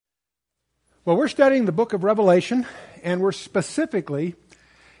Well, we're studying the book of Revelation, and we're specifically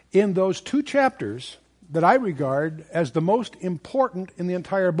in those two chapters that I regard as the most important in the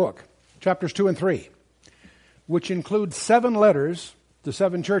entire book, chapters 2 and 3, which include 7 letters to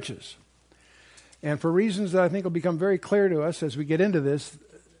 7 churches. And for reasons that I think will become very clear to us as we get into this,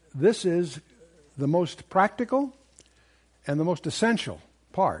 this is the most practical and the most essential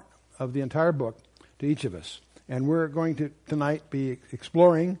part of the entire book to each of us. And we're going to tonight be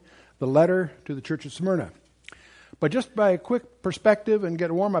exploring the letter to the church of Smyrna. But just by a quick perspective and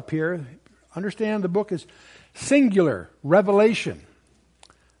get a warm up here, understand the book is singular, revelation.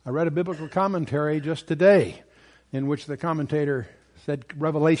 I read a biblical commentary just today in which the commentator said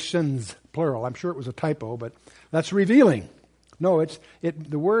revelations, plural. I'm sure it was a typo, but that's revealing. No,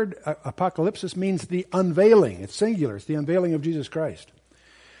 the word apocalypsis means the unveiling. It's singular. It's the unveiling of Jesus Christ.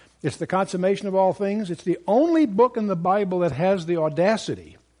 It's the consummation of all things. It's the only book in the Bible that has the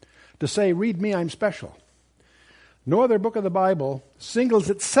audacity to say, read me, I'm special. No other book of the Bible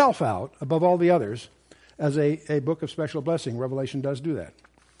singles itself out above all the others as a book of special blessing. Revelation does do that.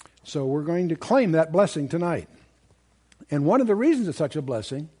 So we're going to claim that blessing tonight. And one of the reasons it's such a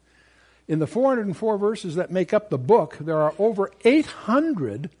blessing, in the 404 verses that make up the book, there are over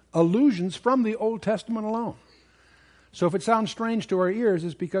 800 allusions from the Old Testament alone. So if it sounds strange to our ears,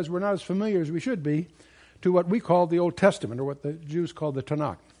 it's because we're not as familiar as we should be to what we call the Old Testament, or what the Jews call the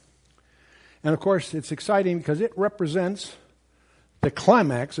Tanakh. And of course, it's exciting because it represents the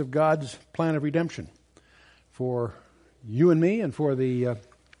climax of God's plan of redemption for you and me and for the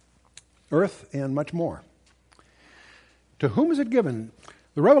earth and much more. To whom is it given?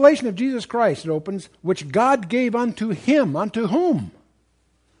 The revelation of Jesus Christ, it opens, which God gave unto him. Unto whom?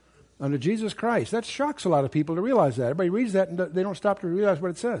 Unto Jesus Christ. That shocks a lot of people to realize that. Everybody reads that and they don't stop to realize what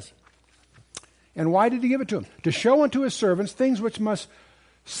it says. And why did he give it to him? To show unto his servants things which must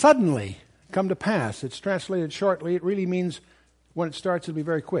suddenly come to pass. It's translated shortly. It really means when it starts, it'll be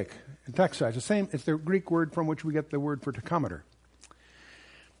very quick. In text size, it's the Greek word from which we get the word for tachometer.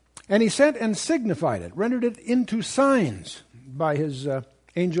 And he sent and signified it, rendered it into signs by his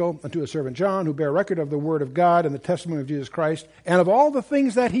angel unto his servant John, who bear record of the word of God and the testimony of Jesus Christ, and of all the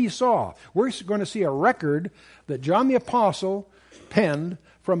things that he saw. We're going to see a record that John the Apostle penned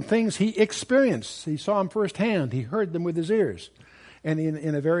from things he experienced. He saw them firsthand. He heard them with his ears. And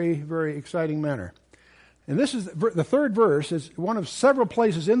in a very, very exciting manner. And this is the third verse is one of several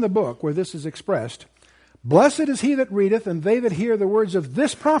places in the book where this is expressed. Blessed is he that readeth, and they that hear the words of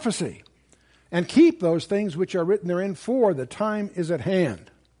this prophecy, and keep those things which are written therein, for the time is at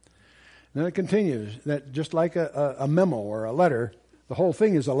hand. And then it continues that just like a memo or a letter, the whole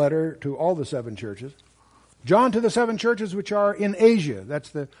thing is a letter to all the 7 churches. John to the 7 churches which are in Asia, that's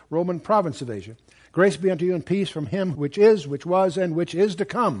the Roman province of Asia. Grace be unto you and peace from him which is, which was, and which is to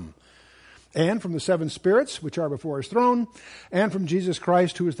come. And from the 7 spirits which are before his throne, and from Jesus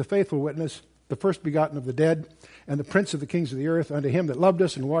Christ, who is the faithful witness, the first begotten of the dead, and the prince of the kings of the earth, unto him that loved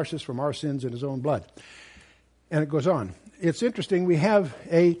us and washed us from our sins in his own blood. And it goes on. It's interesting, we have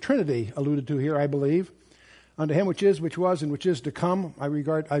a Trinity alluded to here, I believe. Unto him which is, which was, and which is to come. I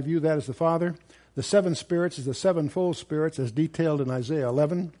view that as the Father. The 7 spirits is the 7-fold spirits as detailed in Isaiah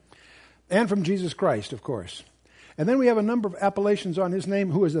 11. And from Jesus Christ, of course. And then we have a number of appellations on his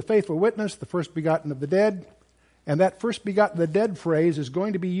name, who is the faithful witness, the first begotten of the dead. And that first begotten of the dead phrase is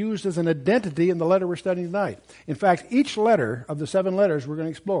going to be used as an identity in the letter we're studying tonight. In fact, each letter of the 7 letters we're going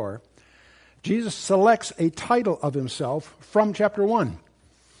to explore, Jesus selects a title of himself from chapter 1.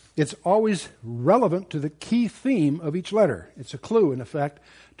 It's always relevant to the key theme of each letter. It's a clue, in effect,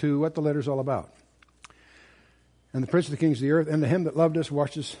 to what the letter's all about. And the prince of the kings of the earth, and to him that loved us,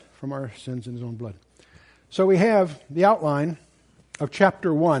 washed us from our sins in his own blood. So we have the outline of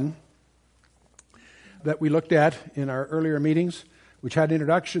chapter 1 that we looked at in our earlier meetings, which had an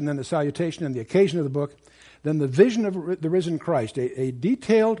introduction, then the salutation and the occasion of the book, then the vision of the risen Christ, a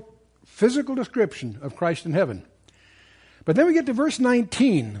detailed physical description of Christ in heaven. But then we get to verse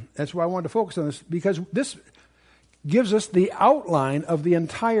 19. That's why I wanted to focus on this, because this gives us the outline of the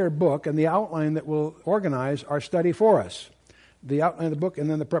entire book and the outline that will organize our study for us. The outline of the book and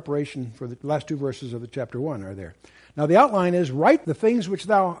then the preparation for the last 2 verses of the chapter 1 are there. Now the outline is, write the things which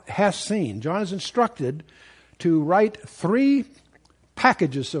thou hast seen. John is instructed to write 3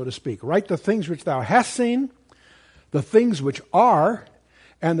 packages, so to speak. Write the things which thou hast seen, the things which are,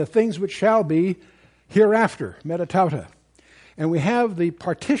 and the things which shall be hereafter, metatauta. And we have the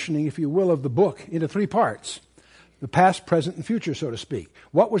partitioning, if you will, of the book into 3 parts. The past, present, and future, so to speak.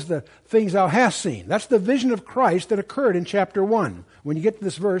 What was the things thou hast seen? That's the vision of Christ that occurred in chapter 1. When you get to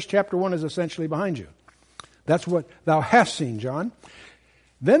this verse, chapter 1 is essentially behind you. That's what thou hast seen, John.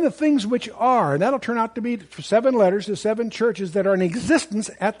 Then the things which are, and that'll turn out to be 7 letters to 7 churches that are in existence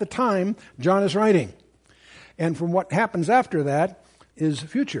at the time John is writing. And from what happens after that is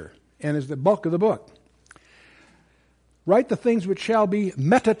future and is the bulk of the book. Write the things which shall be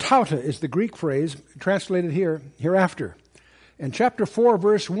metatauta is the Greek phrase translated here, hereafter. And chapter 4,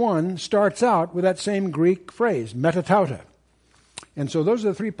 verse 1 starts out with that same Greek phrase, metatauta. And so those are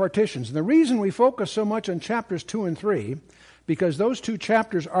the 3 partitions. And the reason we focus so much on chapters 2 and 3, because those 2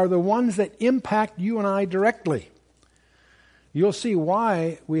 chapters are the ones that impact you and I directly. You'll see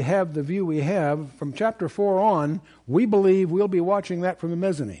why we have the view we have. From chapter 4 on, we believe we'll be watching that from the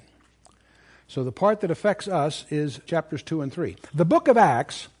mezzanine. So the part that affects us is chapters 2 and 3. The book of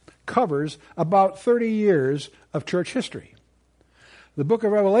Acts covers about 30 years of church history. The book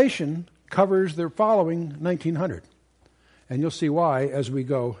of Revelation covers the following 1900. And you'll see why as we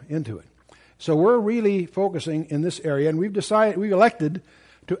go into it. So we're really focusing in this area, and we've elected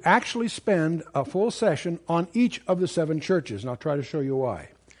to actually spend a full session on each of the 7 churches, and I'll try to show you why.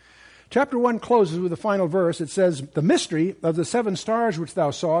 Chapter 1 closes with the final verse. It says, "The mystery of the 7 stars which thou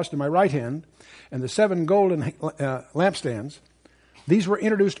sawest in my right hand, and the 7 golden lampstands." These were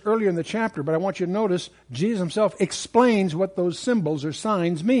introduced earlier in the chapter, but I want you to notice Jesus himself explains what those symbols or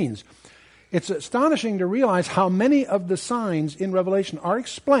signs means. It's astonishing to realize how many of the signs in Revelation are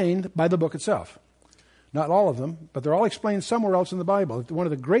explained by the book itself. Not all of them, but they're all explained somewhere else in the Bible. One of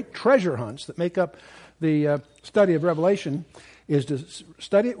the great treasure hunts that make up the study of Revelation is to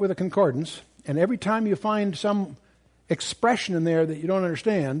study it with a concordance, and every time you find some expression in there that you don't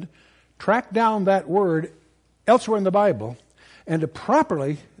understand, track down that word elsewhere in the Bible, and to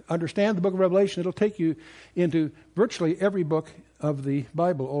properly understand the book of Revelation, it'll take you into virtually every book of the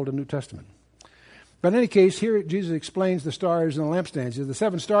Bible, Old and New Testament. But in any case, here Jesus explains the stars and the lampstands. The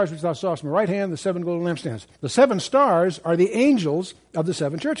 7 stars which thou sawest in my right hand, the 7 golden lampstands. The 7 stars are the angels of the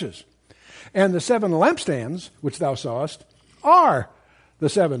 7 churches. And the 7 lampstands which thou sawest are the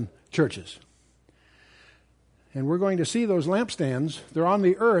 7 churches. And we're going to see those lampstands. They're on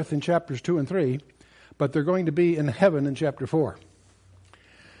the earth in chapters 2 and 3, but they're going to be in heaven in chapter 4.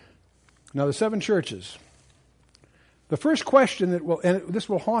 Now the 7 churches. The first question that will, and this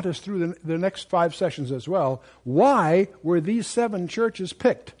will haunt us through the next 5 sessions as well, why were these 7 churches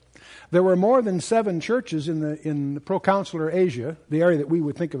picked? There were more than 7 churches in the proconsular Asia, the area that we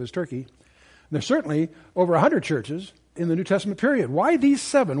would think of as Turkey. There's certainly over 100 churches in the New Testament period. Why these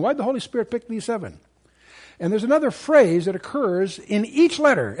 7? Why did the Holy Spirit pick these 7? And there's another phrase that occurs in each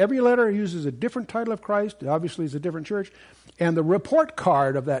letter. Every letter uses a different title of Christ. Obviously, it's a different church. And the report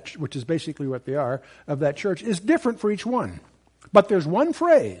card of that, which is basically what they are, of that church, is different for each one. But there's one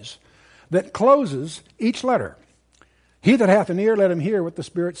phrase that closes each letter. He that hath an ear, let him hear what the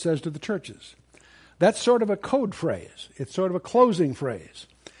Spirit says to the churches. That's sort of a code phrase. It's sort of a closing phrase.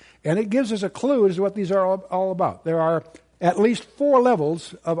 And it gives us a clue as to what these are all about. There are at least 4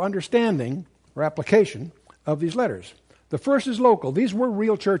 levels of understanding or application of these letters. The first is local. These were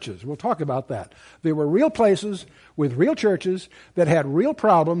real churches. We'll talk about that. They were real places with real churches that had real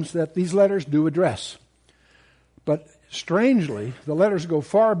problems that these letters do address. But strangely, the letters go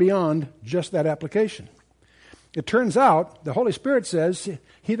far beyond just that application. It turns out, the Holy Spirit says,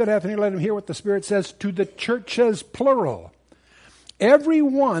 he that hath an ear, let him hear what the Spirit says to the churches, plural. Every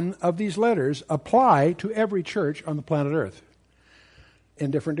one of these letters apply to every church on the planet Earth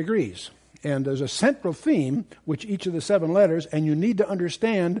in different degrees. And there's a central theme which each of the 7 letters, and you need to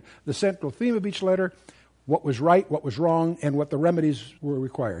understand the central theme of each letter, what was right, what was wrong, and what the remedies were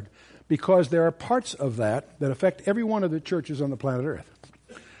required. Because there are parts of that affect every one of the churches on the planet Earth.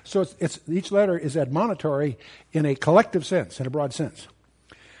 So each letter is admonitory in a collective sense, in a broad sense.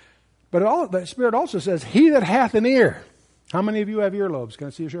 But the Spirit also says, he that hath an ear. How many of you have earlobes? Can I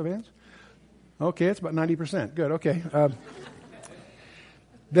see a show of hands? Okay, it's about 90%. Good, okay.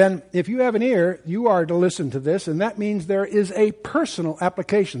 Then if you have an ear, you are to listen to this, and that means there is a personal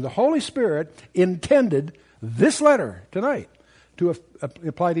application. The Holy Spirit intended this letter tonight to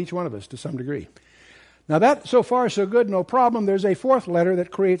apply to each one of us to some degree. Now that, so far, so good, no problem. There's a 4th letter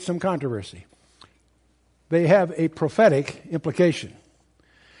that creates some controversy. They have a prophetic implication.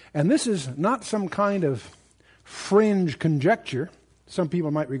 And this is not some kind of fringe conjecture. Some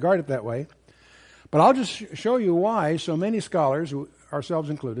people might regard it that way. But I'll just show you why so many scholars, ourselves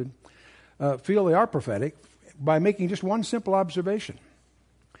included, feel they are prophetic by making just one simple observation.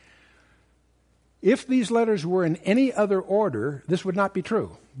 If these letters were in any other order, this would not be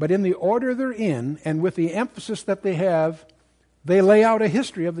true. But in the order they're in, and with the emphasis that they have, they lay out a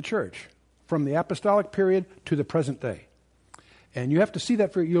history of the church from the apostolic period to the present day. And you have to see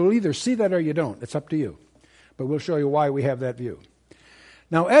that you'll either see that or you don't. It's up to you. But we'll show you why we have that view.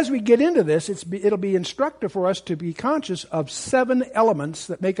 Now, as we get into this, it'll be instructive for us to be conscious of 7 elements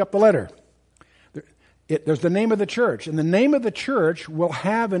that make up the letter. There's the name of the church, and the name of the church will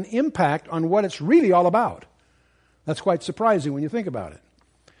have an impact on what it's really all about. That's quite surprising when you think about it.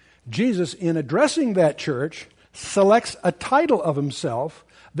 Jesus, in addressing that church, selects a title of himself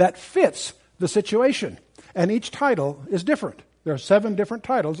that fits the situation, and each title is different. There are 7 different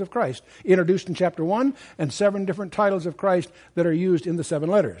titles of Christ introduced in chapter 1 and 7 different titles of Christ that are used in the 7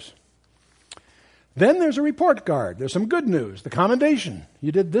 letters. Then there's a report card. There's some good news, the commendation.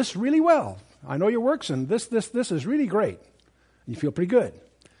 You did this really well. I know your works, and this is really great. You feel pretty good.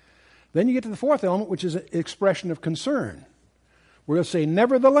 Then you get to the 4th element, which is an expression of concern. Where you'll say,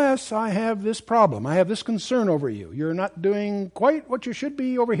 nevertheless, I have this problem. I have this concern over you. You're not doing quite what you should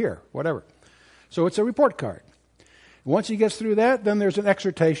be over here, whatever. So it's a report card. Once he gets through that, then there's an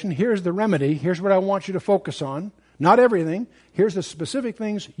exhortation. Here's the remedy. Here's what I want you to focus on. Not everything. Here's the specific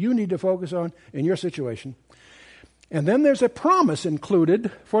things you need to focus on in your situation. And then there's a promise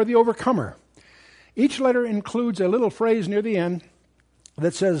included for the overcomer. Each letter includes a little phrase near the end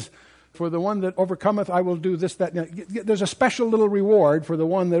that says, for the one that overcometh, I will do this, that. There's a special little reward for the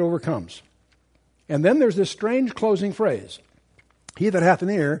one that overcomes. And then there's this strange closing phrase. He that hath an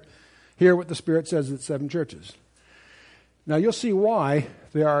ear, hear what the Spirit says at 7 churches. Now, you'll see why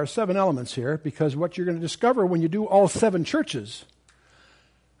there are 7 elements here, because what you're going to discover when you do all 7 churches,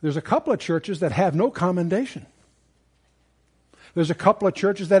 there's a couple of churches that have no commendation. There's a couple of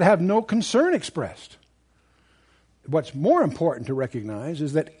churches that have no concern expressed. What's more important to recognize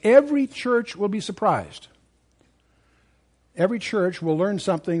is that every church will be surprised. Every church will learn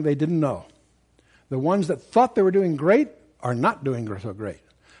something they didn't know. The ones that thought they were doing great are not doing so great.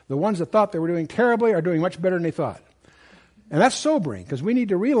 The ones that thought they were doing terribly are doing much better than they thought. And that's sobering, because we need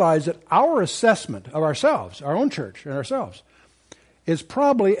to realize that our assessment of ourselves, our own church and ourselves, is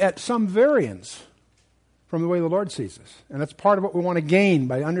probably at some variance from the way the Lord sees us. And that's part of what we want to gain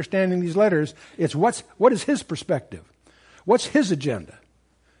by understanding these letters. It's what is his perspective? What's his agenda?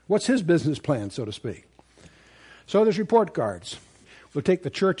 What's his business plan, so to speak? So there's report cards. We'll take the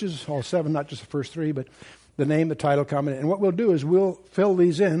churches, all 7, not just the first 3, but the name, the title, comment. And what we'll do is we'll fill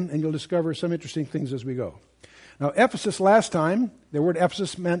these in, and you'll discover some interesting things as we go. Now, Ephesus last time, the word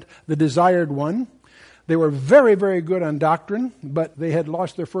Ephesus meant the desired one. They were very, very good on doctrine, but they had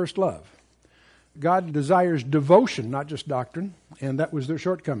lost their first love. God desires devotion, not just doctrine, and that was their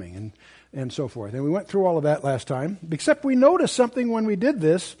shortcoming, and so forth. And we went through all of that last time, except we noticed something when we did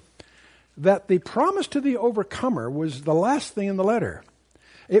this, that the promise to the overcomer was the last thing in the letter.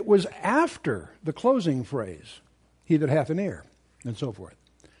 It was after the closing phrase, he that hath an ear, and so forth.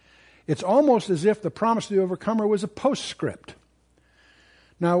 It's almost as if the promise to the overcomer was a postscript.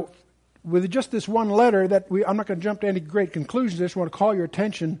 Now, with just this one letter, I'm not going to jump to any great conclusions. I just want to call your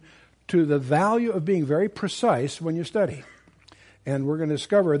attention to the value of being very precise when you study. And we're going to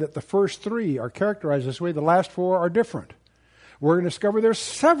discover that the first 3 are characterized this way. The last 4 are different. We're going to discover there's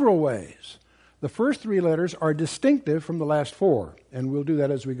several ways. The first 3 letters are distinctive from the last 4, and we'll do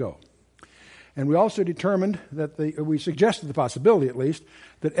that as we go. And we also determined that we suggested the possibility, at least,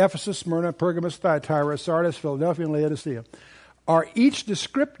 that Ephesus, Smyrna, Pergamos, Thyatira, Sardis, Philadelphia, and Laodicea are each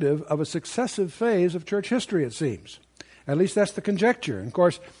descriptive of a successive phase of church history, it seems. At least that's the conjecture. And of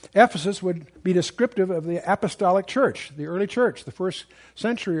course, Ephesus would be descriptive of the apostolic church, the early church, the first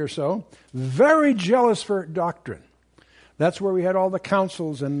century or so, very jealous for doctrine. That's where we had all the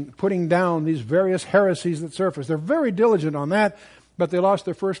councils and putting down these various heresies that surfaced. They're very diligent on that, but they lost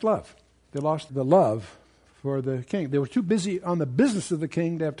their first love. They lost the love for the king. They were too busy on the business of the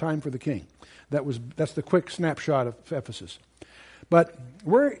king to have time for the king. That's the quick snapshot of Ephesus. But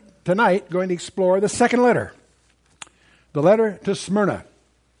we're tonight going to explore the second letter, the letter to Smyrna.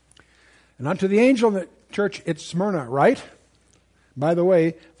 And unto the angel of the church at Smyrna, right? By the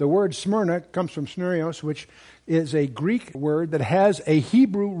way, the word Smyrna comes from Smyrnios, which is a Greek word that has a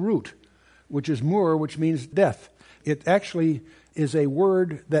Hebrew root, which is mur, which means death. It actually is a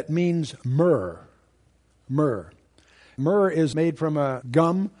word that means myrrh. Myrrh. Myrrh is made from a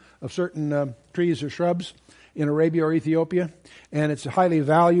gum of certain trees or shrubs in Arabia or Ethiopia, and it's highly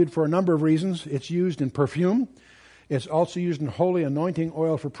valued for a number of reasons. It's used in perfume. It's also used in holy anointing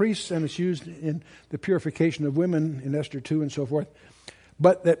oil for priests, and it's used in the purification of women in Esther 2 and so forth.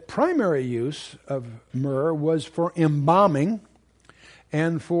 But the primary use of myrrh was for embalming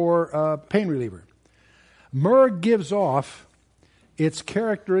and for pain reliever. Myrrh gives off its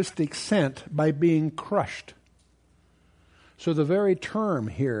characteristic scent by being crushed. So the very term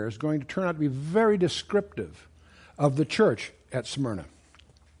here is going to turn out to be very descriptive of the church at Smyrna.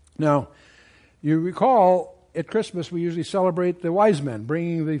 Now, you recall at Christmas we usually celebrate the wise men,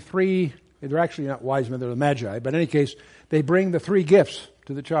 bringing the three, they're actually not wise men, they're the magi, but in any case, they bring the three gifts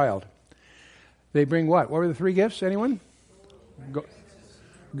to the child. They bring what? What were the three gifts? Anyone?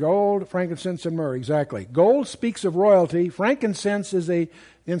 Gold, frankincense, and myrrh, exactly. Gold speaks of royalty. Frankincense is a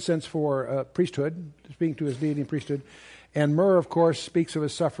incense for priesthood, speaking to his deity and priesthood. And myrrh, of course, speaks of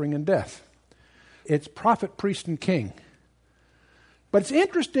his suffering and death. It's prophet, priest, and king. But it's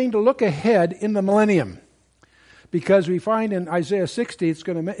interesting to look ahead in the millennium, because we find in Isaiah 60,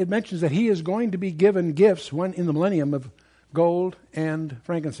 it mentions that he is going to be given gifts in the millennium of gold and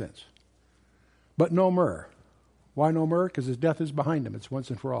frankincense, but no myrrh. Why no myrrh? Because his death is behind him. It's once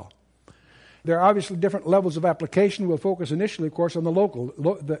and for all. There are obviously different levels of application. We'll focus initially, of course, on the local.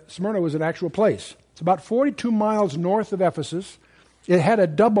 Smyrna was an actual place. It's about 42 miles north of Ephesus. It had a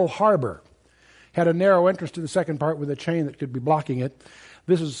double harbor. Had a narrow entrance to the second part with a chain that could be blocking it.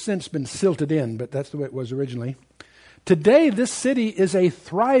 This has since been silted in, but that's the way it was originally. Today, this city is a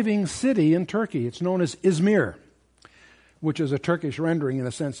thriving city in Turkey. It's known as Izmir, which is a Turkish rendering in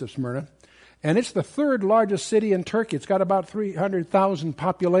a sense of Smyrna. And it's the third largest city in Turkey. It's got about 300,000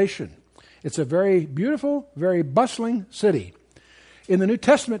 population. It's a very beautiful, very bustling city. In the New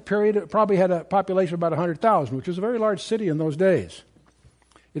Testament period, it probably had a population of about 100,000, which was a very large city in those days.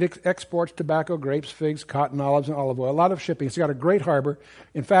 It exports tobacco, grapes, figs, cotton, olives, and olive oil. A lot of shipping. It's got a great harbor.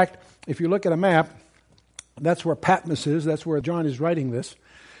 In fact, if you look at a map, that's where Patmos is. That's where John is writing this.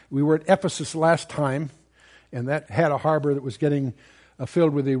 We were at Ephesus last time, and that had a harbor that was getting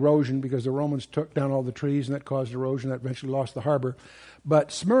filled with erosion because the Romans took down all the trees, and that caused erosion. That eventually lost the harbor.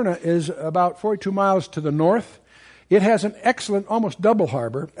 But Smyrna is about 42 miles to the north. It has an excellent, almost double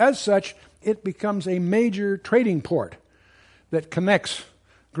harbor. As such, it becomes a major trading port that connects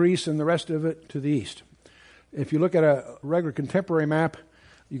Greece and the rest of it to the east. If you look at a regular contemporary map,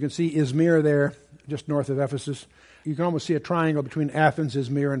 you can see Izmir there, just north of Ephesus. You can almost see a triangle between Athens,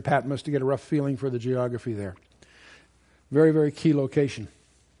 Izmir, and Patmos to get a rough feeling for the geography there. Very, very key location.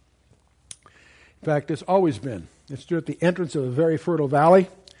 In fact, it's always been. It's at the entrance of a very fertile valley,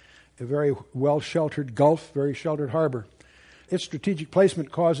 a very well-sheltered gulf, very sheltered harbor. Its strategic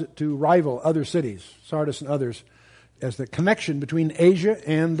placement caused it to rival other cities, Sardis and others, as the connection between Asia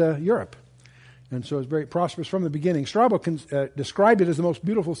and Europe. And so it's very prosperous from the beginning. Strabo described it as the most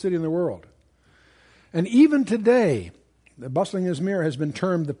beautiful city in the world. And even today, the bustling Izmir has been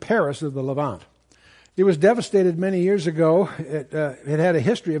termed the Paris of the Levant. It was devastated many years ago. It had a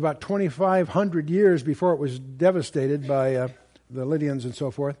history about 2,500 years before it was devastated by the Lydians and so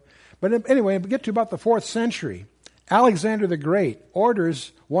forth. But anyway, we get to about the 4th century. Alexander the Great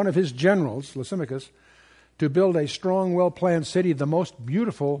orders one of his generals, Lysimachus, to build a strong, well-planned city, the most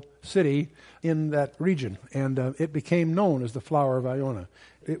beautiful city in that region. And it became known as the Flower of Iona.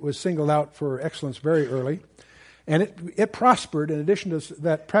 It was singled out for excellence very early. And it prospered. In addition to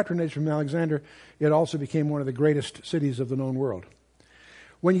that patronage from Alexander, it also became one of the greatest cities of the known world.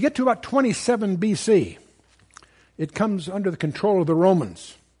 When you get to about 27 BC, it comes under the control of the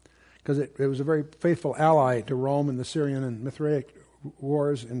Romans, because it was a very faithful ally to Rome in the Syrian and Mithraic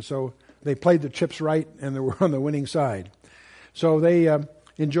wars, and so they played the chips right and they were on the winning side. So they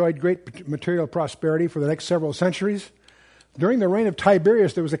enjoyed great material prosperity for the next several centuries. During the reign of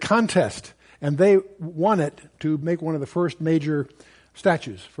Tiberius, there was a contest, and they won it to make one of the first major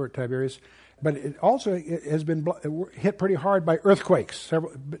statues for Tiberius. But it also has been hit pretty hard by earthquakes.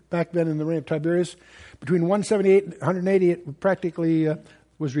 Back then in the reign of Tiberius, between 178 and 180, it practically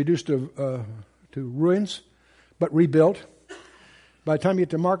was reduced to ruins, but rebuilt. By the time you get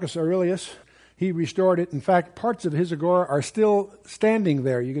to Marcus Aurelius, he restored it. In fact, parts of his agora are still standing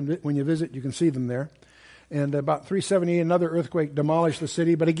there. When you visit, you can see them there. And about 378, another earthquake demolished the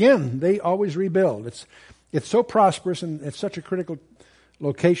city. But again, they always rebuild. It's so prosperous and it's such a critical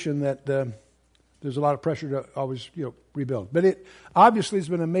location that there's a lot of pressure to always rebuild. But it obviously has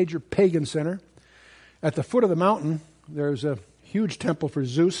been a major pagan center. At the foot of the mountain, there's a huge temple for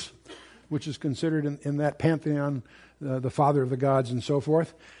Zeus, which is considered in that pantheon the father of the gods and so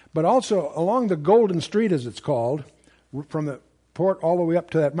forth. But also along the Golden Street, as it's called, from the port all the way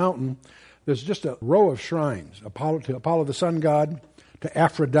up to that mountain, there's just a row of shrines, to Apollo the sun god, to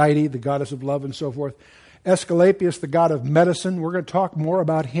Aphrodite, the goddess of love and so forth. Aesculapius, the god of medicine. We're going to talk more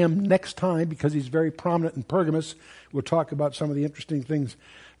about him next time because he's very prominent in Pergamus. We'll talk about some of the interesting things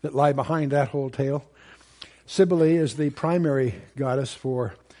that lie behind that whole tale. Cybele is the primary goddess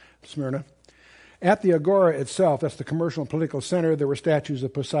for Smyrna. At the agora itself, that's the commercial and political center, there were statues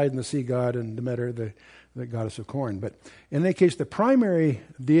of Poseidon, the sea god, and Demeter, the goddess of corn. But in any case, the primary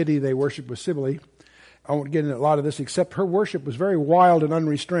deity they worshipped was Cybele. I won't get into a lot of this, except her worship was very wild and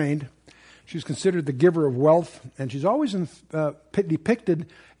unrestrained. She's considered the giver of wealth, and she's always depicted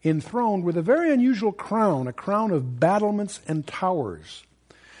enthroned with a very unusual crown, a crown of battlements and towers.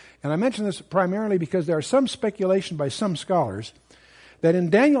 And I mention this primarily because there are some speculation by some scholars that in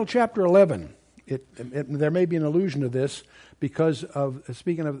Daniel chapter 11, there may be an allusion to this because of,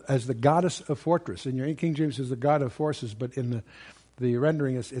 speaking of as the goddess of fortress. In your King James is the god of forces, but in the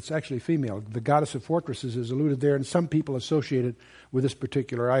rendering it's actually female. The goddess of fortresses is alluded there, and some people associate it with this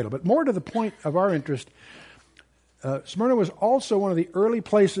particular idol. But more to the point of our interest, Smyrna was also one of the early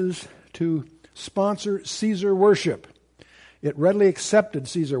places to sponsor Caesar worship. It readily accepted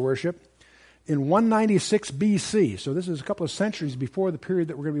Caesar worship in 196 BC. So this is a couple of centuries before the period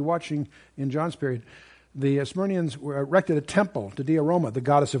that we're going to be watching in John's period. The Smyrnians erected a temple to Dea Roma, the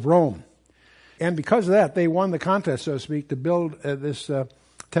goddess of Rome. And because of that, they won the contest, so to speak, to build this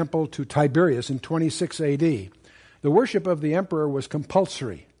temple to Tiberius in 26 AD. The worship of the emperor was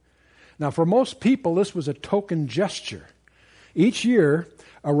compulsory. Now, for most people, this was a token gesture. Each year,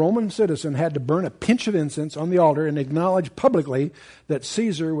 a Roman citizen had to burn a pinch of incense on the altar and acknowledge publicly that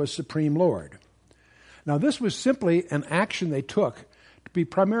Caesar was supreme lord. Now, this was simply an action they took to be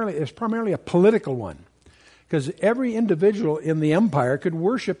primarily a political one, because every individual in the empire could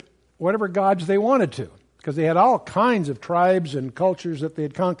worship whatever gods they wanted to, because they had all kinds of tribes and cultures that they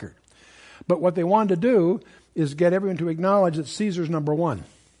had conquered. But what they wanted to do is get everyone to acknowledge that Caesar's number one.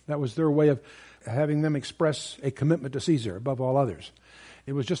 That was their way of having them express a commitment to Caesar above all others.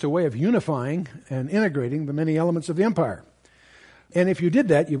 It was just a way of unifying and integrating the many elements of the empire. And if you did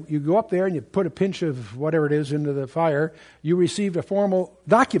that, you go up there and you put a pinch of whatever it is into the fire, you received a formal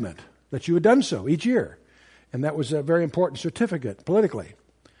document that you had done so each year. And that was a very important certificate politically.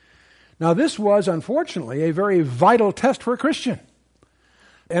 Now, this was, unfortunately, a very vital test for a Christian.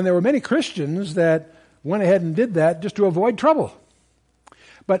 And there were many Christians that went ahead and did that just to avoid trouble.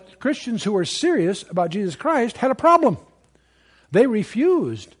 But Christians who were serious about Jesus Christ had a problem. They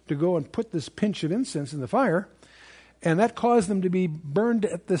refused to go and put this pinch of incense in the fire, and that caused them to be burned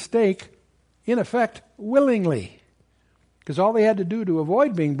at the stake, in effect, willingly. Because all they had to do to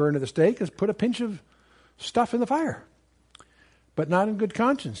avoid being burned at the stake is put a pinch of stuff in the fire. But not in good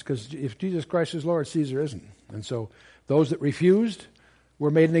conscience, because if Jesus Christ is Lord, Caesar isn't. And so those that refused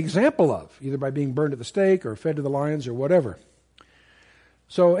were made an example of, either by being burned at the stake or fed to the lions or whatever.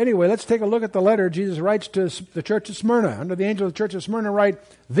 So anyway, let's take a look at the letter Jesus writes to the church of Smyrna. Under the angel of the church of Smyrna write,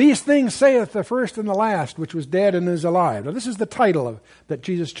 "These things saith the first and the last, which was dead and is alive." Now this is the title that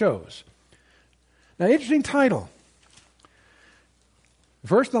Jesus chose. Now, interesting title. The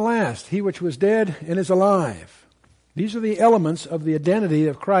first and the last, he which was dead and is alive. These are the elements of the identity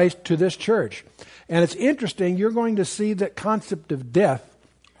of Christ to this church. And it's interesting, you're going to see that concept of death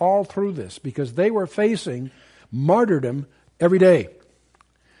all through this, because they were facing martyrdom every day.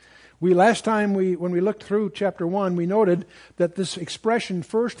 Last time when we looked through chapter 1, we noted that this expression,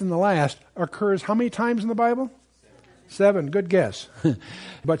 first and the last, occurs how many times in the Bible? 7. Good guess.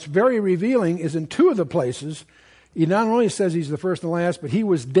 What's very revealing is in 2 of the places, he not only says he's the first and the last, but he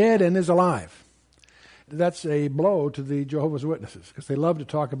was dead and is alive. That's a blow to the Jehovah's Witnesses, because they love to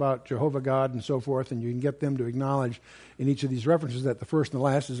talk about Jehovah God and so forth, and you can get them to acknowledge in each of these references that the first and the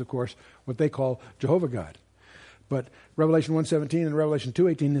last is, of course, what they call Jehovah God. But Revelation 1:17 and Revelation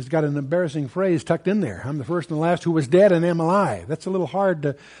 2:18 has got an embarrassing phrase tucked in there. I'm the first and the last who was dead and am alive. That's a little hard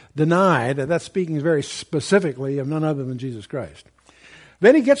to deny that that's speaking very specifically of none other than Jesus Christ.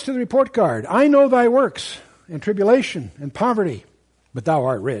 Then he gets to the report card. "I know thy works and tribulation and poverty, but thou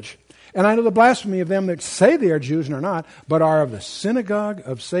art rich. And I know the blasphemy of them that say they are Jews and are not, but are of the synagogue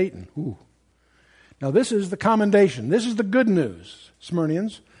of Satan." Ooh. Now this is the commendation. This is the good news,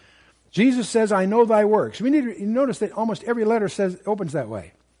 Smyrnians. Jesus says, "I know thy works." We need to notice that almost every letter opens that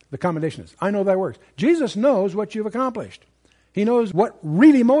way. The commendation is, "I know thy works." Jesus knows what you've accomplished. He knows what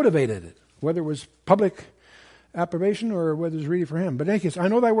really motivated it, whether it was public approbation or whether it was really for him. But in any case, "I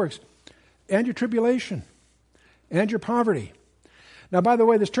know thy works, and your tribulation, and your poverty." Now, by the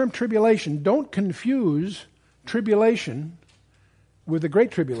way, this term tribulation, don't confuse tribulation with the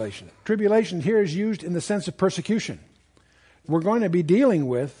Great Tribulation. Tribulation here is used in the sense of persecution. We're going to be dealing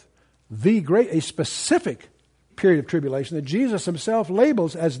with a specific period of tribulation that Jesus himself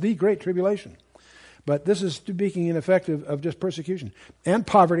labels as the Great Tribulation. But this is speaking in effect of just persecution. And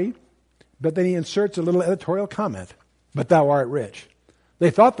poverty, but then he inserts a little editorial comment, "But thou art rich."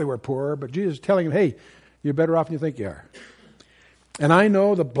 They thought they were poor, but Jesus is telling them, hey, you're better off than you think you are. "And I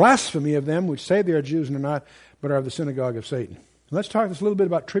know the blasphemy of them which say they are Jews and are not, but are of the synagogue of Satan." Let's talk just a little bit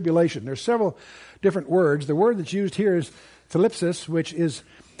about tribulation. There's several different words. The word that's used here is thlipsis, which is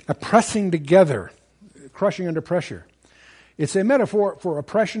a pressing together, crushing under pressure. It's a metaphor for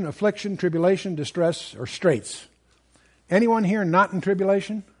oppression, affliction, tribulation, distress, or straits. Anyone here not in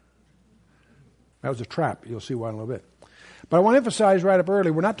tribulation? That was a trap. You'll see why in a little bit. But I want to emphasize right up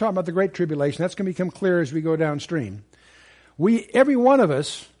early, we're not talking about the Great Tribulation. That's going to become clear as we go downstream. Every one of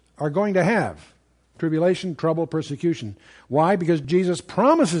us are going to have tribulation, trouble, persecution. Why? Because Jesus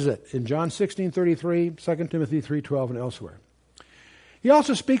promises it in John 16:33, 2 Timothy 3:12, and elsewhere. He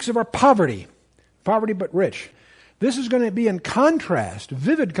also speaks of our poverty but rich. This is going to be in contrast,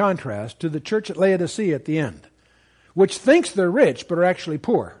 vivid contrast, to the church at Laodicea at the end, which thinks they're rich but are actually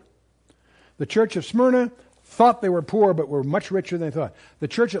poor. The church of Smyrna thought they were poor but were much richer than they thought. The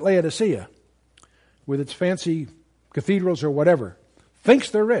church at Laodicea, with its fancy cathedrals or whatever, thinks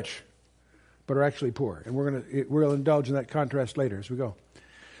they're rich but are actually poor. And we'll indulge in that contrast later as we go.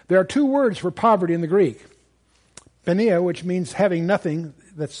 There are two words for poverty in the Greek. Penia, which means having nothing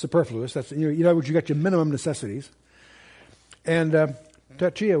that's superfluous. That's, in other words, you got your minimum necessities. And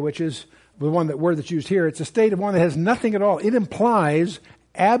tachia, which is the word that's used here. It's a state of one that has nothing at all. It implies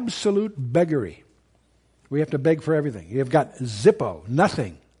absolute beggary. We have to beg for everything. You've got zippo,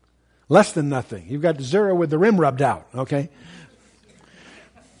 nothing, less than nothing. You've got zero with the rim rubbed out, okay?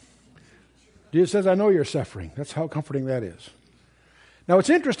 Jesus says, I know you're suffering. That's how comforting that is. Now, what's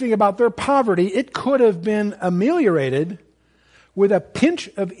interesting about their poverty, it could have been ameliorated with a pinch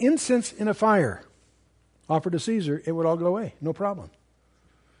of incense in a fire. Offered to Caesar, it would all go away, no problem.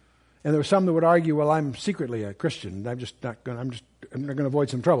 And there were some that would argue, well, I'm secretly a Christian. I'm going to avoid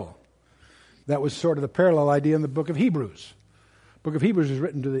some trouble. That was sort of the parallel idea in the book of Hebrews. The book of Hebrews was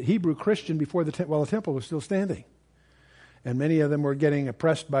written to the Hebrew Christian before the temple was still standing. And many of them were getting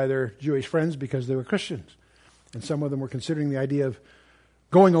oppressed by their Jewish friends because they were Christians. And some of them were considering the idea of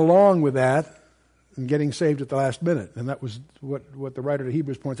going along with that and getting saved at the last minute. And that was what the writer of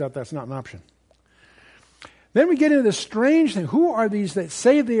Hebrews points out, that's not an option. Then we get into this strange thing. Who are these that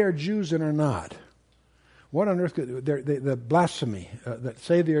say they are Jews and are not? What on earth could the blasphemy that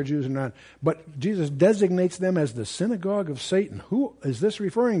say they are Jews and not? But Jesus designates them as the synagogue of Satan. Who is this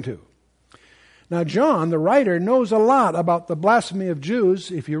referring to? Now, John, the writer, knows a lot about the blasphemy of Jews.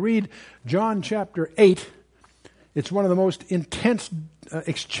 If you read John chapter 8, it's one of the most intense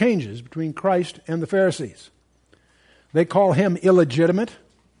exchanges between Christ and the Pharisees. They call him illegitimate.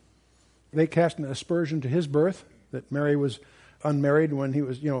 They cast an aspersion to his birth, that Mary was unmarried when he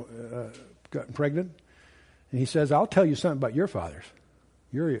was, gotten pregnant. And he says, I'll tell you something about your fathers.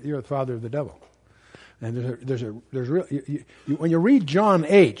 You're the father of the devil. And when you read John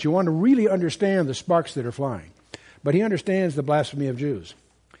 8, you want to really understand the sparks that are flying. But he understands the blasphemy of Jews.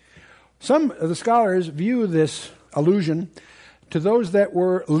 Some of the scholars view this allusion to those that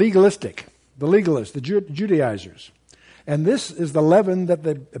were legalistic, the legalists, the Judaizers. And this is the leaven that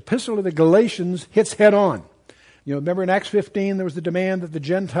the epistle of the Galatians hits head on. Remember in Acts 15, there was the demand that the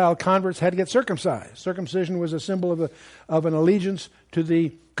Gentile converts had to get circumcised. Circumcision was a symbol of an allegiance to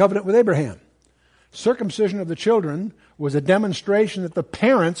the covenant with Abraham. Circumcision of the children was a demonstration that the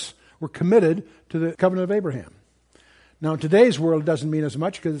parents were committed to the covenant of Abraham. Now, in today's world, it doesn't mean as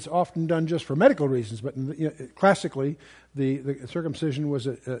much because it's often done just for medical reasons. But classically, the circumcision was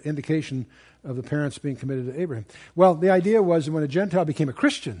an indication of the parents being committed to Abraham. Well, the idea was that when a Gentile became a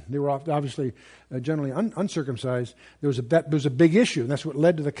Christian, they were obviously generally uncircumcised. There was a big issue, and that's what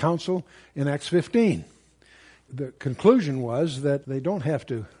led to the council in Acts 15. The conclusion was that they don't have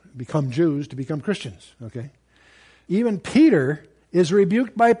to become Jews to become Christians. Okay, even Peter is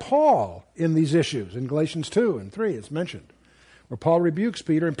rebuked by Paul in these issues. In Galatians 2 and 3, it's mentioned, where Paul rebukes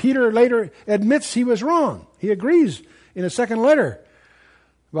Peter, and Peter later admits he was wrong. He agrees in his second letter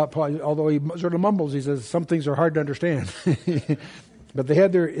about Paul, although he sort of mumbles. He says, some things are hard to understand. But they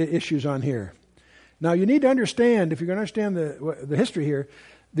had their issues on here. Now, you need to understand, if you're going to understand the history here,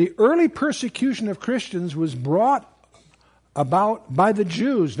 the early persecution of Christians was brought about by the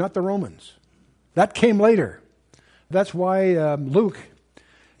Jews, not the Romans. That came later. That's why Luke,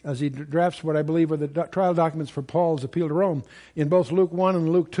 as he drafts what I believe are the trial documents for Paul's appeal to Rome, in both Luke 1 and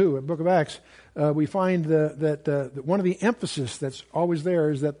Luke 2, the book of Acts, we find that one of the emphasis that's always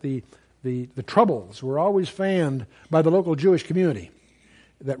there is that the troubles were always fanned by the local Jewish community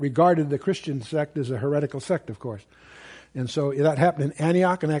that regarded the Christian sect as a heretical sect, of course. And so that happened in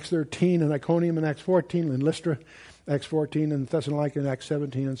Antioch in Acts 13, and Iconium in Acts 14, and Lystra, Acts 14, and Thessalonica in Acts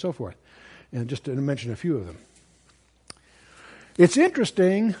 17, and so forth. And just to mention a few of them. It's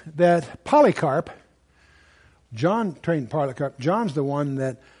interesting that Polycarp, John trained Polycarp. John's the one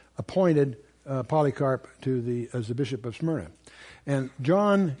that appointed Polycarp as the bishop of Smyrna. And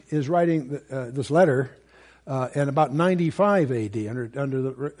John is writing this letter in about 95 A.D.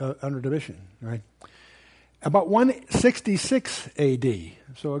 under Domitian, right? about 166 A.D.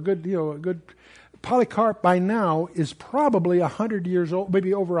 So a good Polycarp by now is probably 100 years old,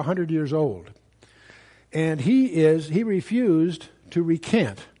 maybe over 100 years old. And he refused to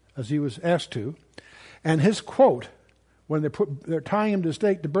recant as he was asked to. And his quote, when they're tying him to the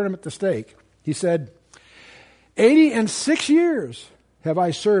stake, to burn him at the stake, he said, 86 years have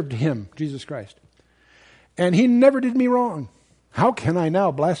I served him, Jesus Christ, and he never did me wrong. How can I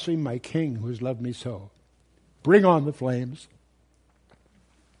now blaspheme my King who has loved me so? Bring on the flames.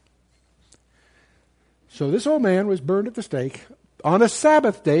 So this old man was burned at the stake on a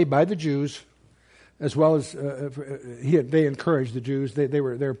Sabbath day by the Jews, as well as they encouraged the Jews. They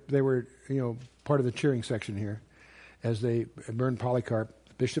were part of the cheering section here as they burned Polycarp,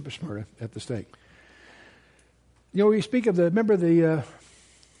 Bishop of Smyrna, at the stake. We speak of remember the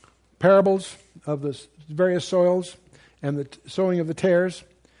parables of the various soils and the sowing of the tares.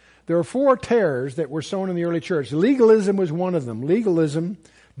 There were 4 tares that were sown in the early church. Legalism was one of them. Legalism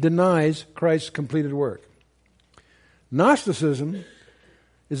denies Christ's completed work. Gnosticism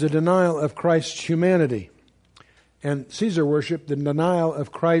is a denial of Christ's humanity. And Caesar worship, the denial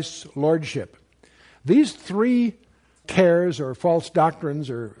of Christ's lordship. These 3 tares or false doctrines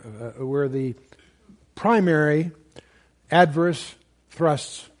were the primary adverse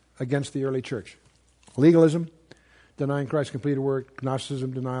thrusts against the early church. Legalism, denying Christ's completed work;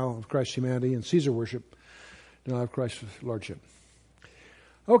 Gnosticism, denial of Christ's humanity; and Caesar worship, denial of Christ's lordship.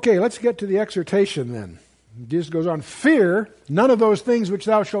 Okay, let's get to the exhortation then. Jesus goes on, fear none of those things which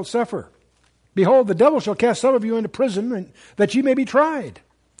thou shalt suffer. Behold, the devil shall cast some of you into prison, that ye may be tried.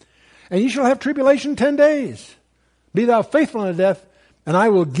 And ye shall have tribulation 10 days. Be thou faithful unto death, and I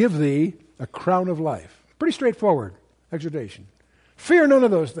will give thee a crown of life. Pretty straightforward exhortation. Fear none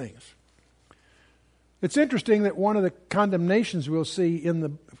of those things. It's interesting that one of the condemnations we'll see in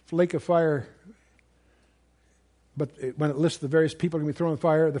the lake of fire, but when it lists the various people who can be thrown in the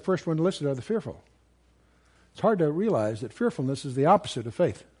fire, the first one listed are the fearful. It's hard to realize that fearfulness is the opposite of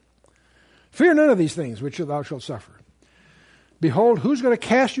faith. Fear none of these things which thou shalt suffer. Behold, who's going to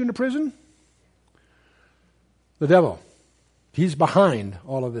cast you into prison? The devil. He's behind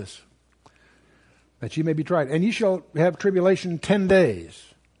all of this, that ye may be tried. And ye shall have tribulation 10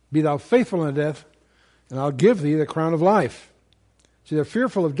 days. Be thou faithful unto death, and I'll give thee the crown of life. See, they're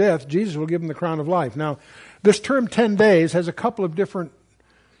fearful of death. Jesus will give them the crown of life. Now, this term 10 days has a couple of different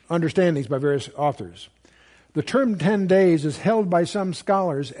understandings by various authors. The term 10 days is held by some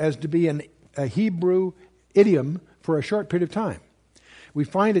scholars as to be a Hebrew idiom for a short period of time. We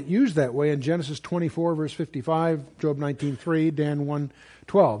find it used that way in Genesis 24, verse 55, Job 19:3, Dan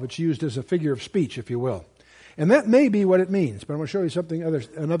 1:12. It's used as a figure of speech, if you will. And that may be what it means, but I'm going to show you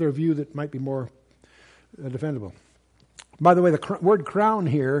another view that might be more defendable. By the way, the word crown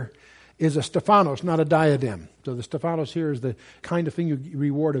here is a Stephanos, not a diadem. So the Stephanos here is the kind of thing you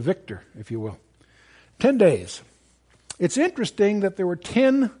reward a victor, if you will. 10 days. It's interesting that there were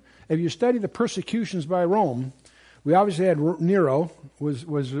 10, if you study the persecutions by Rome, we obviously had Nero, was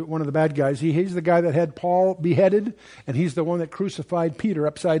one of the bad guys. He's the guy that had Paul beheaded, and he's the one that crucified Peter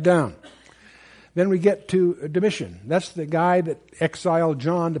upside down. Then we get to Domitian. That's the guy that exiled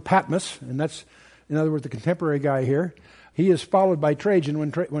John to Patmos, and that's, in other words, the contemporary guy here. He is followed by Trajan.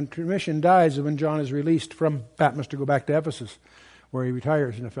 When Domitian dies is when John is released from Patmos to go back to Ephesus, where he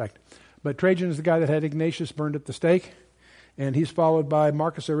retires, in effect. But Trajan is the guy that had Ignatius burned at the stake, and he's followed by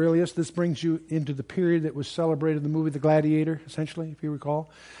Marcus Aurelius. This brings you into the period that was celebrated in the movie The Gladiator, essentially, if you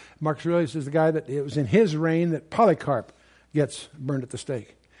recall. Marcus Aurelius is the guy that it was in his reign that Polycarp gets burned at the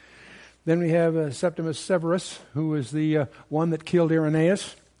stake. Then we have Septimus Severus, who is the one that killed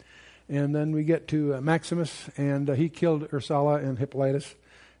Irenaeus. And then we get to Maximus, and he killed Ursula and Hippolytus,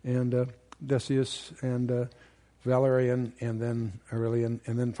 and Decius, and Valerian, and then Aurelian,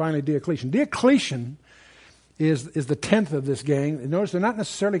 and then finally Diocletian. Diocletian is the 10th of this gang. Notice they're not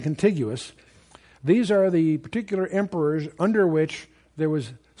necessarily contiguous. These are the particular emperors under which there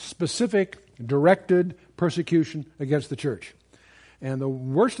was specific, directed persecution against the church. And the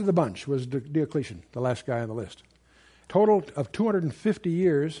worst of the bunch was Diocletian, the last guy on the list. Total of 250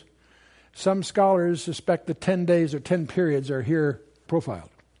 years. Some scholars suspect that 10 days or 10 periods are here profiled.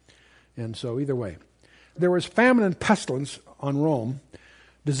 And so either way. There was famine and pestilence on Rome.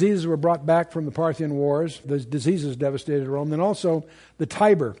 Diseases were brought back from the Parthian Wars. The diseases devastated Rome. Then also the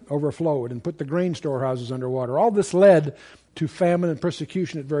Tiber overflowed and put the grain storehouses underwater. All this led to famine and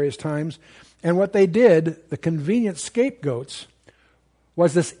persecution at various times. And what they did, the convenient scapegoats,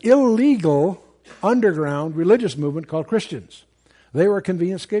 was this illegal underground religious movement called Christians. They were a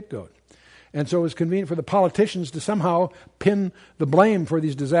convenient scapegoat. And so it was convenient for the politicians to somehow pin the blame for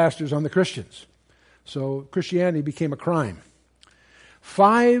these disasters on the Christians. So Christianity became a crime.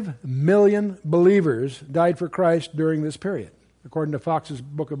 5 million believers died for Christ during this period, according to Fox's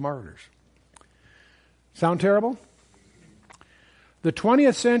Book of Martyrs. Sound terrible? The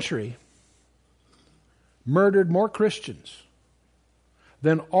 20th century murdered more Christians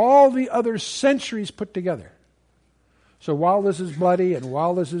than all the other centuries put together. So while this is bloody and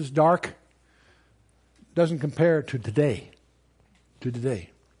while this is dark, it doesn't compare to today.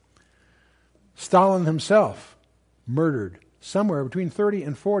 Stalin himself murdered somewhere between 30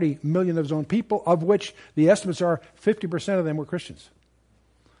 and 40 million of his own people, of which the estimates are 50% of them were Christians.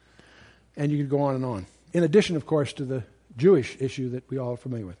 And you could go on and on. In addition, of course, to the Jewish issue that we all are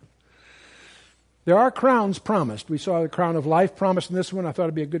familiar with. There are crowns promised. We saw the crown of life promised in this one. I thought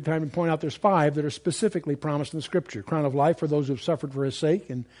it'd be a good time to point out there's 5 that are specifically promised in the Scripture. Crown of life for those who have suffered for His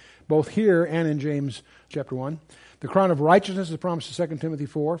sake, and both here and in James chapter 1. The crown of righteousness is promised in 2 Timothy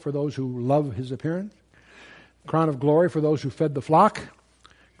 4 for those who love His appearance. Crown of glory for those who fed the flock.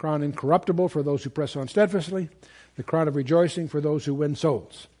 Crown incorruptible for those who press on steadfastly. The crown of rejoicing for those who win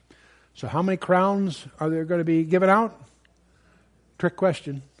souls. So how many crowns are there going to be given out? Trick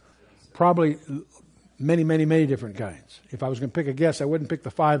question. Probably many, many, many different kinds. If I was going to pick a guess, I wouldn't pick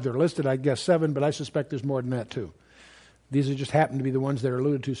the 5 that are listed. I'd guess 7, but I suspect there's more than that too. These are just happen to be the ones that are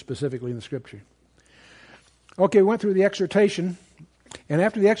alluded to specifically in the Scripture. Okay, we went through the exhortation. And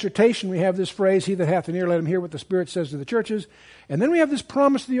after the exhortation, we have this phrase, he that hath an ear, let him hear what the Spirit says to the churches. And then we have this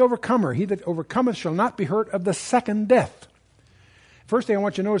promise to the overcomer. He that overcometh shall not be hurt of the second death. First thing I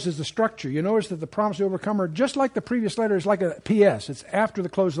want you to notice is the structure. You notice that the promise to the overcomer, just like the previous letter, is like a P.S. It's after the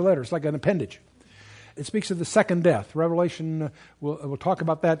close of the letter. It's like an appendage. It speaks of the second death. Revelation, we'll talk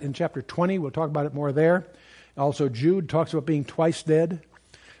about that in chapter 20. We'll talk about it more there. Also, Jude talks about being twice dead.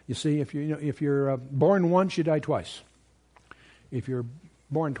 You see, if you're born once, you die twice. If you're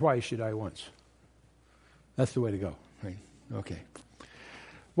born twice, you die once. That's the way to go. Right? Okay.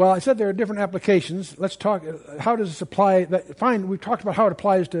 Well, I said there are different applications. Let's talk, how does this apply? Fine, we've talked about how it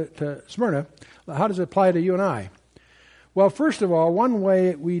applies to Smyrna. How does it apply to you and I? Well, first of all, one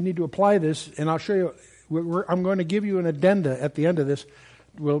way we need to apply this, and I'll show you, I'm going to give you an addenda at the end of this,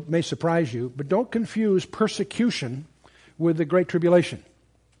 may surprise you, but don't confuse persecution with the Great Tribulation.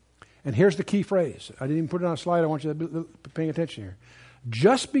 And here's the key phrase. I didn't even put it on a slide. I want you to be paying attention here.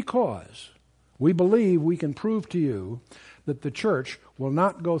 Just because we believe we can prove to you that the church will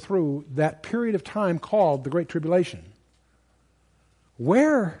not go through that period of time called the Great Tribulation,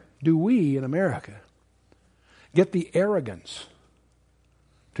 where do we in America get the arrogance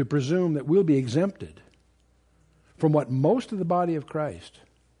to presume that we'll be exempted from what most of the body of Christ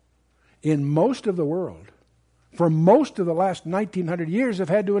in most of the world for most of the last 1900 years have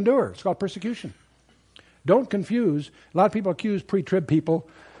had to endure? It's called persecution. Don't confuse. A lot of people accuse pre-trib people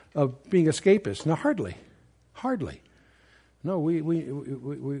of being escapists. No, hardly. No,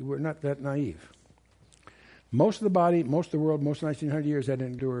 we're not that naive. Most of the body, most of the world, most of 1900 years had to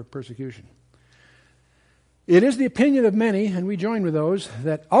endure persecution. It is the opinion of many, and we join with those,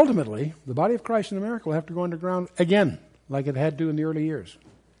 that ultimately the body of Christ in America will have to go underground again, like it had to in the early years.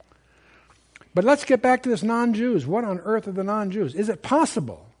 But let's get back to this non-Jews. What on earth are the non-Jews? Is it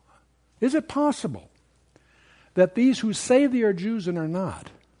possible that these who say they are Jews and are not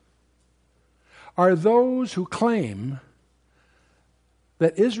are those who claim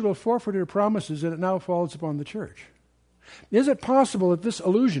that Israel forfeited her promises and it now falls upon the church? Is it possible that this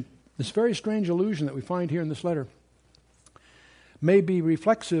illusion, this very strange illusion that we find here in this letter, may be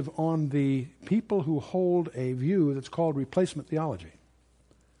reflexive on the people who hold a view that's called replacement theology?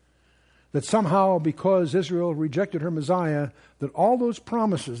 That somehow, because Israel rejected her Messiah, that all those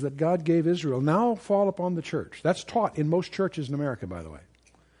promises that God gave Israel now fall upon the church. That's taught in most churches in America, by the way.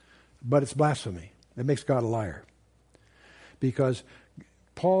 But it's blasphemy. It makes God a liar. Because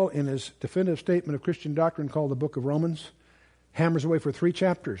Paul, in his definitive statement of Christian doctrine called the Book of Romans, hammers away for 3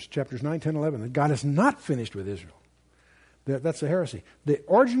 chapters, chapters 9, 10, 11, that God is not finished with Israel. That's a heresy. The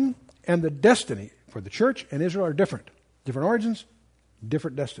origin and the destiny for the church and Israel are different. Different origins,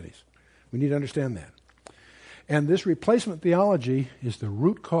 different destinies. We need to understand that. And this replacement theology is the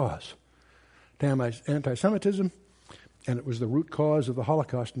root cause to anti-Semitism, and it was the root cause of the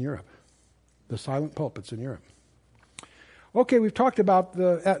Holocaust in Europe, the silent pulpits in Europe. Okay, we've talked about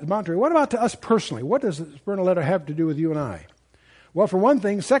the Monterey. What about to us personally? What does the Smyrna letter have to do with you and I? Well, for one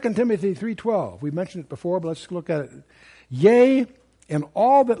thing, 2 Timothy 3:12. We mentioned it before, but let's look at it. Yea, and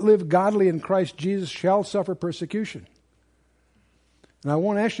all that live godly in Christ Jesus shall suffer persecution. And I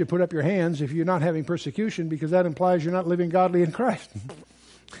won't ask you to put up your hands if you're not having persecution, because that implies you're not living godly in Christ.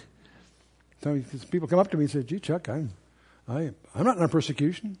 So people come up to me and say, "Gee, Chuck, I'm not under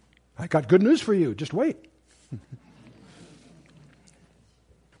persecution." I got good news for you. Just wait.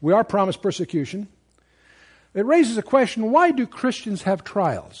 We are promised persecution. It raises a question, why do Christians have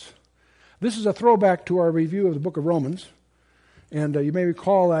trials? This is a throwback to our review of the book of Romans. And you may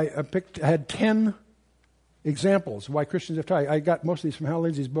recall I had 10 examples of why Christians have trials. I got most of these from Hal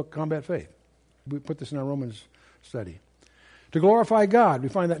Lindsey's book, Combat Faith. We put this in our Romans study. To glorify God. We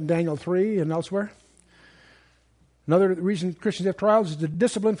find that in Daniel 3 and elsewhere. Another reason Christians have trials is to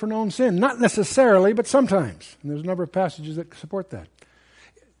discipline for known sin. Not necessarily, but sometimes. And there's a number of passages that support that.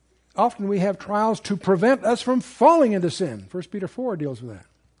 Often we have trials to prevent us from falling into sin. 1 Peter 4 deals with that.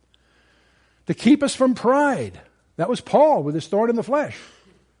 To keep us from pride. That was Paul with his thorn in the flesh.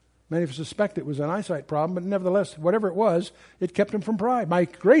 Many of us suspect it was an eyesight problem, but nevertheless, whatever it was, it kept him from pride. My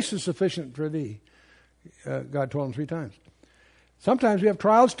grace is sufficient for thee, God told him 3 times. Sometimes we have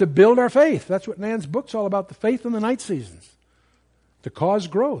trials to build our faith. That's what Nan's book's all about, the faith in the night seasons. To cause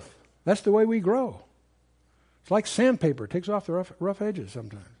growth. That's the way we grow. It's like sandpaper. It takes off the rough edges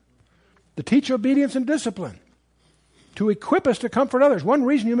sometimes. To teach obedience and discipline. To equip us to comfort others. One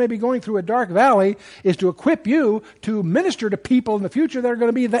reason you may be going through a dark valley is to equip you to minister to people in the future that are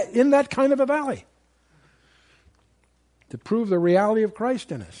going to be in that kind of a valley. To prove the reality of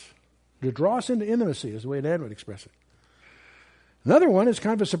Christ in us. To draw us into intimacy, is the way Nan would express it. Another one is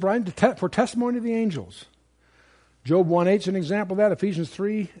kind of a surprise for testimony of the angels. Job 1:8 is an example of that. Ephesians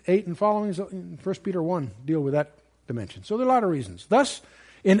 3:8 and following, 1 Peter 1 deal with that dimension. So there are a lot of reasons. Thus,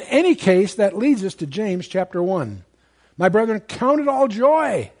 in any case, that leads us to James chapter 1. My brethren, count it all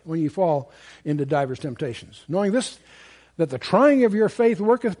joy when you fall into divers temptations, knowing this, that the trying of your faith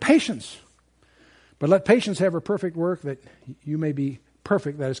worketh patience. But let patience have her perfect work, that you may be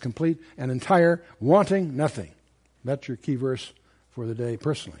perfect, that is complete and entire, wanting nothing. That's your key verse for the day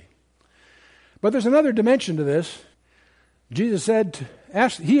personally. But there's another dimension to this. Jesus said,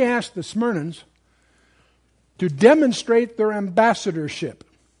 he asked the Smyrnans to demonstrate their ambassadorship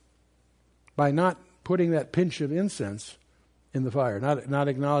by not putting that pinch of incense in the fire, not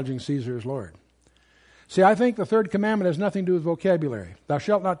acknowledging Caesar as Lord. See, I think the third commandment has nothing to do with vocabulary. Thou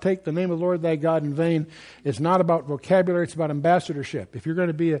shalt not take the name of the Lord thy God in vain. It's not about vocabulary, it's about ambassadorship. If you're going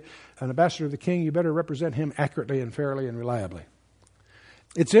to be an ambassador of the king, you better represent him accurately and fairly and reliably.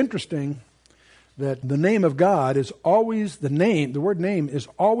 It's interesting that the name of God is always the word name is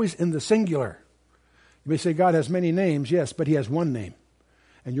always in the singular. You may say God has many names, yes, but he has one name.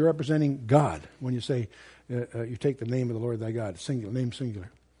 And you're representing God when you say you take the name of the Lord thy God, singular, name singular.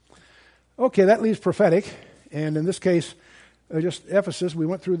 Okay, that leaves prophetic, and in this case, just Ephesus. We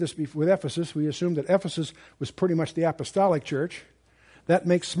went through this with Ephesus. We assumed that Ephesus was pretty much the apostolic church. That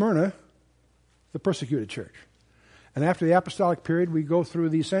makes Smyrna the persecuted church. And after the apostolic period, we go through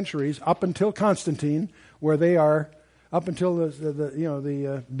these centuries up until Constantine, where they are up until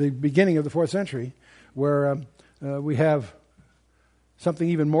the beginning of the 4th century, where we have something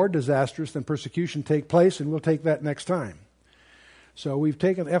even more disastrous than persecution take place, and we'll take that next time. So we've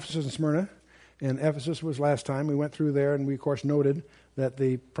taken Ephesus and Smyrna, and Ephesus was last time. We went through there, and we, of course, noted that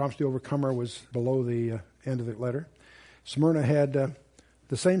the promise to the overcomer was below the end of the letter. Smyrna had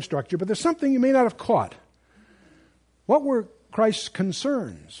the same structure, but there's something you may not have caught. What were Christ's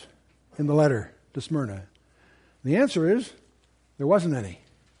concerns in the letter to Smyrna? The answer is, there wasn't any.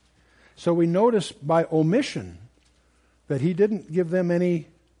 So we notice by omission that he didn't give them any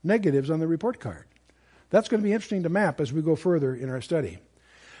negatives on the report card. That's going to be interesting to map as we go further in our study.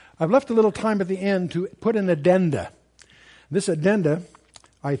 I've left a little time at the end to put an addenda. This addenda,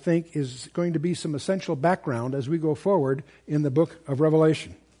 I think, is going to be some essential background as we go forward in the book of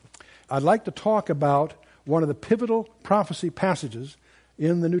Revelation. I'd like to talk about one of the pivotal prophecy passages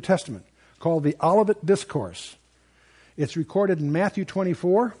in the New Testament called the Olivet Discourse. It's recorded in Matthew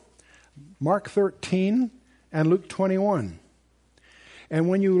 24, Mark 13, and Luke 21. And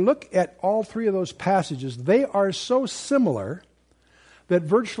when you look at all three of those passages, they are so similar that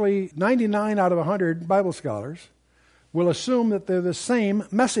virtually 99 out of 100 Bible scholars will assume that they're the same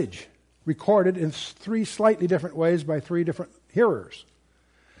message, recorded in 3 slightly different ways by 3 different hearers.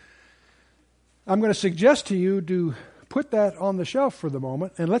 I'm going to suggest to you to put that on the shelf for the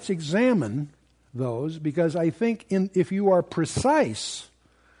moment, and let's examine those, because I think if you are precise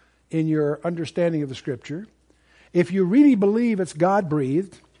in your understanding of the Scripture, if you really believe it's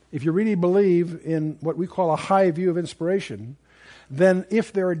God-breathed, if you really believe in what we call a high view of inspiration, then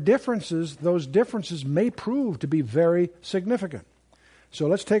if there are differences, those differences may prove to be very significant. So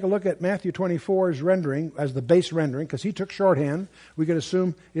let's take a look at Matthew 24's rendering as the base rendering, because he took shorthand. We can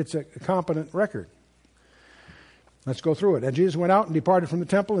assume it's a competent record. Let's go through it. And Jesus went out and departed from the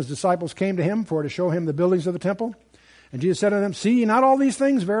temple. His disciples came to him to show him the buildings of the temple. And Jesus said unto them, See ye not all these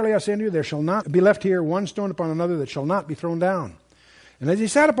things? Verily I say unto you, there shall not be left here one stone upon another that shall not be thrown down. And as he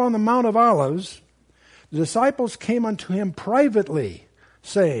sat upon the Mount of Olives, the disciples came unto him privately,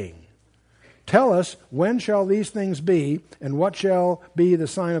 saying, Tell us, when shall these things be, and what shall be the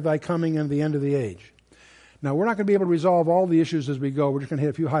sign of thy coming and the end of the age? Now, we're not going to be able to resolve all the issues as we go. We're just going to hit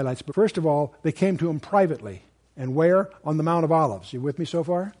a few highlights. But first of all, they came to him privately. And where? On the Mount of Olives. You with me so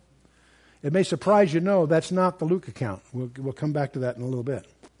far? It may surprise you to know that's not the Luke account. We'll come back to that in a little bit.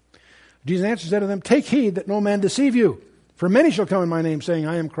 Jesus answered and said to them, Take heed that no man deceive you. For many shall come in my name, saying,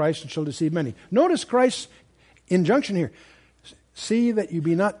 I am Christ, and shall deceive many. Notice Christ's injunction here. See that you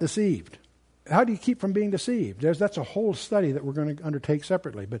be not deceived. How do you keep from being deceived? That's a whole study that we're going to undertake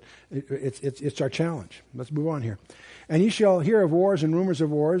separately, but it's our challenge. Let's move on here. And ye shall hear of wars and rumors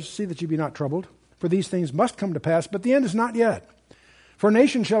of wars. See that you be not troubled. For these things must come to pass, but the end is not yet. For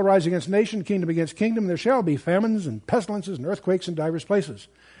nation shall rise against nation, kingdom against kingdom. There shall be famines and pestilences and earthquakes in divers places.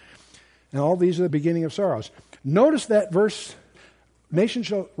 And all these are the beginning of sorrows. Notice that verse, nation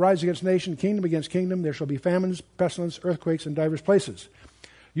shall rise against nation, kingdom against kingdom. There shall be famines, pestilence, earthquakes in divers places.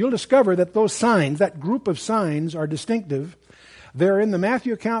 You'll discover that those signs, that group of signs, are distinctive. They're in the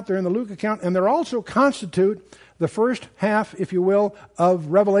Matthew account, they're in the Luke account, and they're also constitute the first half, if you will, of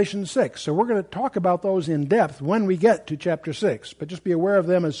Revelation 6. So we're going to talk about those in depth when we get to chapter 6, but just be aware of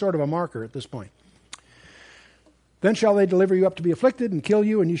them as sort of a marker at this point. Then shall they deliver you up to be afflicted and kill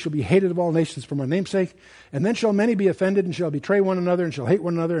you, and you shall be hated of all nations for my name's sake. And then shall many be offended and shall betray one another and shall hate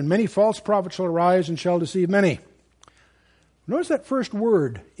one another, and many false prophets shall arise and shall deceive many. Notice that first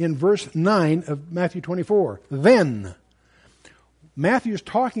word in verse 9 of Matthew 24. Then. Matthew is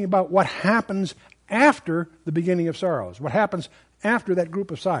talking about what happens after the beginning of sorrows. What happens after that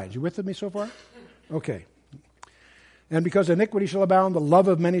group of signs. You with me so far? Okay. And because iniquity shall abound, the love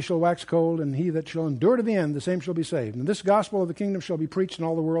of many shall wax cold, and he that shall endure to the end, the same shall be saved. And this gospel of the kingdom shall be preached in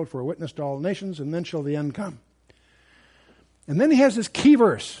all the world for a witness to all nations, and then shall the end come. And then he has this key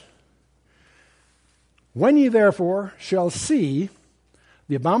verse. When ye therefore shall see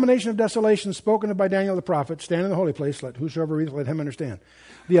the abomination of desolation spoken of by Daniel the prophet, stand in the holy place, let whosoever readeth, let him understand.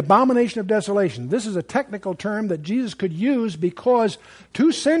 The abomination of desolation. This is a technical term that Jesus could use because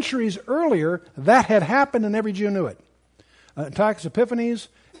 2 centuries earlier that had happened and every Jew knew it. Antiochus Epiphanes,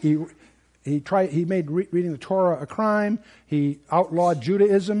 he made reading the Torah a crime. He outlawed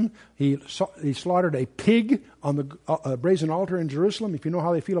Judaism. He slaughtered a pig on the brazen altar in Jerusalem. If you know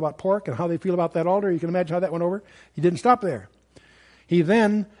how they feel about pork and how they feel about that altar, you can imagine how that went over. He didn't stop there. He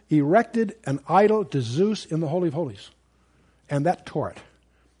then erected an idol to Zeus in the Holy of Holies. And that tore it.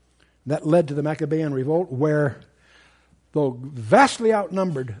 That led to the Maccabean revolt where, though vastly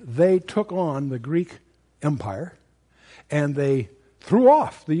outnumbered, they took on the Greek Empire and they threw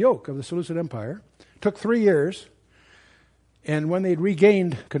off the yoke of the Seleucid Empire. It took 3 years. And when they'd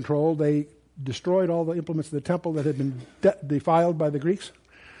regained control, they destroyed all the implements of the temple that had been defiled by the Greeks.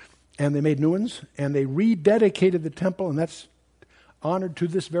 And they made new ones. And they rededicated the temple, and that's honored to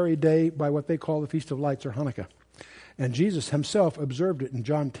this very day by what they call the Feast of Lights or Hanukkah. And Jesus himself observed it in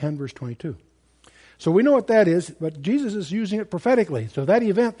John 10, verse 22. So we know what that is, but Jesus is using it prophetically. So that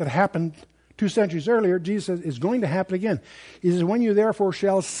event that happened 2 centuries earlier, Jesus says, is going to happen again. He says, when you therefore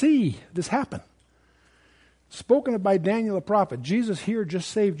shall see this happen. Spoken of by Daniel the prophet. Jesus here just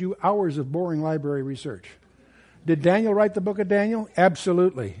saved you hours of boring library research. Did Daniel write the book of Daniel?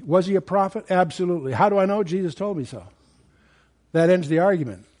 Absolutely. Was he a prophet? Absolutely. How do I know? Jesus told me so. That ends the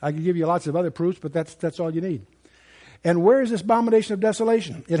argument. I could give you lots of other proofs, but that's all you need. And where is this abomination of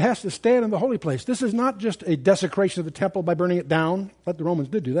desolation? It has to stand in the holy place. This is not just a desecration of the temple by burning it down. But the Romans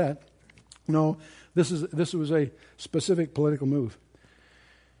did do that. No, this was a specific political move.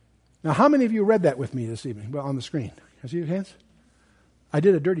 Now, how many of you read that with me this evening? Well, on the screen. I see your hands? I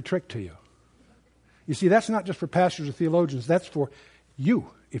did a dirty trick to you. You see, that's not just for pastors or theologians. That's for you.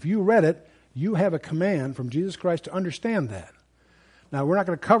 If you read it, you have a command from Jesus Christ to understand that. Now, we're not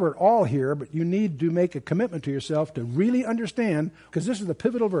going to cover it all here, but you need to make a commitment to yourself to really understand, because this is the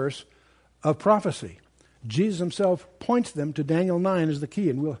pivotal verse of prophecy. Jesus himself points them to Daniel 9 as the key,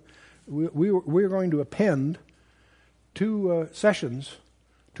 and we're going to append 2 sessions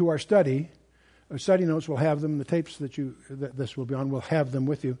to our study. Our study notes will have them, the tapes that this will be on, will have them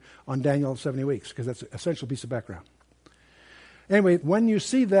with you on Daniel 70 weeks, because that's an essential piece of background. Anyway, when you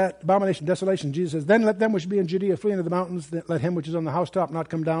see that abomination, desolation, Jesus says, then let them which be in Judea flee into the mountains, let him which is on the housetop not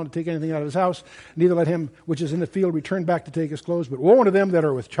come down to take anything out of his house, neither let him which is in the field return back to take his clothes. But woe unto them that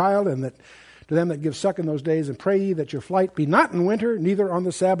are with child, and that to them that give suck in those days, and pray ye that your flight be not in winter, neither on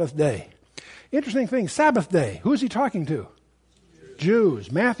the Sabbath day. Interesting thing, Sabbath day. Who is he talking to?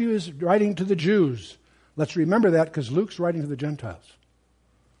 Jews. Matthew is writing to the Jews. Let's remember that because Luke's writing to the Gentiles.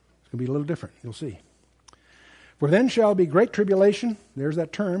 It's going to be a little different. You'll see. For then shall be great tribulation. There's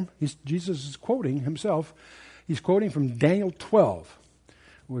that term. Jesus is quoting himself. He's quoting from Daniel 12,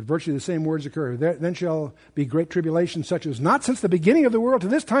 where virtually the same words occur. Then shall be great tribulation, such as not since the beginning of the world to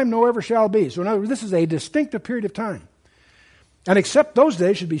this time nor ever shall be. So in other words, this is a distinctive period of time. And except those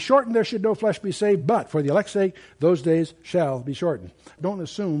days should be shortened, there should no flesh be saved. But for the elect's sake, those days shall be shortened. Don't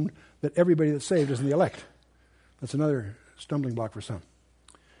assume that everybody that's saved is in the elect. That's another stumbling block for some.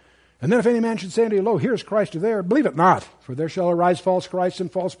 And then if any man should say unto you, Lo, here is Christ or there, believe it not. For there shall arise false Christs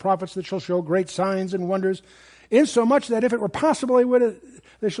and false prophets that shall show great signs and wonders, insomuch that if it were possible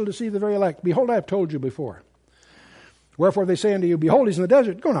they shall deceive the very elect. Behold, I have told you before. Wherefore they say unto you, Behold, he's in the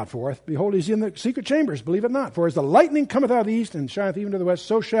desert, go not forth. Behold, he's in the secret chambers, believe it not. For as the lightning cometh out of the east and shineth even to the west,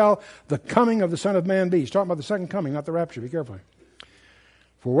 so shall the coming of the Son of Man be. He's talking about the second coming, not the rapture. Be careful.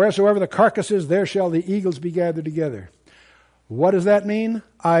 For wheresoever the carcass is, there shall the eagles be gathered together. What does that mean?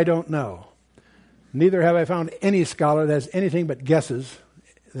 I don't know. Neither have I found any scholar that has anything but guesses,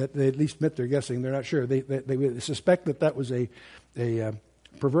 that they at least admit they're guessing. They're not sure. They suspect that was a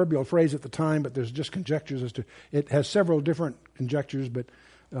proverbial phrase at the time, but there's just conjectures as to it. Has several different conjectures, but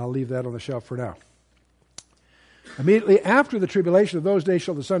I'll leave that on the shelf for now. Immediately after the tribulation of those days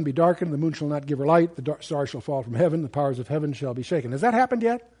shall the sun be darkened, the moon shall not give her light, the stars shall fall from heaven, the powers of heaven shall be shaken. Has that happened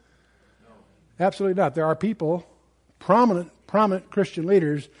yet? No. Absolutely not. There are people, prominent Christian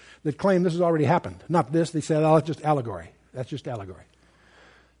leaders, that claim this has already happened. Not this. They say, it's just allegory. That's just allegory.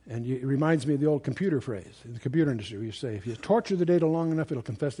 And it reminds me of the old computer phrase. In the computer industry, we used to say, if you torture the data long enough, it'll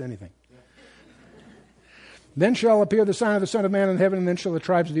confess to anything. Yeah. Then shall appear the sign of the Son of Man in heaven, and then shall the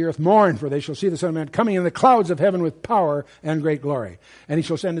tribes of the earth mourn, for they shall see the Son of Man coming in the clouds of heaven with power and great glory. And he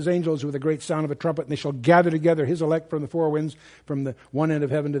shall send his angels with a great sound of a trumpet, and they shall gather together his elect from the four winds, from the one end of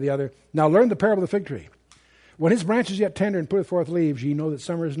heaven to the other. Now learn the parable of the fig tree. When his branch is yet tender and putteth forth leaves, ye know that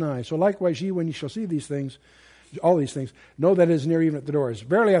summer is nigh. So likewise ye, when ye shall see these things, all these things, know that it is near even at the doors.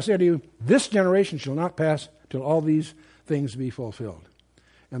 Verily I say unto you, this generation shall not pass till all these things be fulfilled.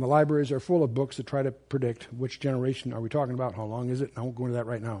 And the libraries are full of books that try to predict which generation are we talking about, how long is it. I won't go into that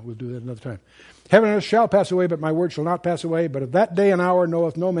right now. We'll do that another time. Heaven and earth shall pass away, but my word shall not pass away. But of that day and hour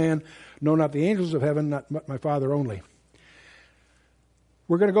knoweth no man, no, not the angels of heaven, not but my Father only.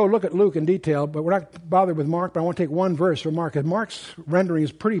 We're going to go look at Luke in detail, but we're not bothered with Mark, but I want to take one verse from Mark. And Mark's rendering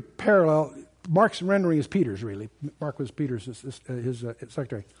is pretty parallel. Mark's rendering is Peter's, really. Mark was Peter's, his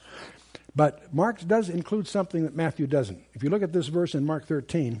secretary. But Mark does include something that Matthew doesn't. If you look at this verse in Mark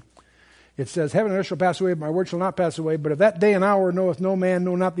 13, it says, Heaven and earth shall pass away, but my word shall not pass away. But of that day and hour knoweth no man,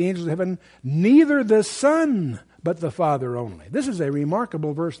 no, not the angels of heaven, neither the Son, but the Father only. This is a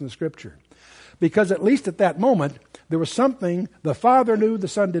remarkable verse in the Scripture. Because at least at that moment, there was something the Father knew, the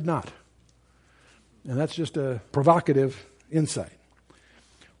Son did not. And that's just a provocative insight.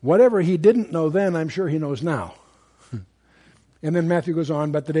 Whatever he didn't know then, I'm sure he knows now. And then Matthew goes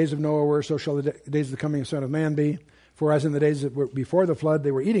on, but the days of Noah were, so shall the days of the coming of the Son of Man be. For as in the days that were before the flood,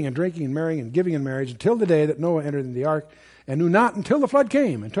 they were eating and drinking and marrying and giving in marriage until the day that Noah entered into the ark, and knew not until the flood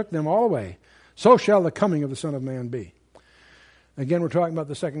came and took them all away. So shall the coming of the Son of Man be. Again, we're talking about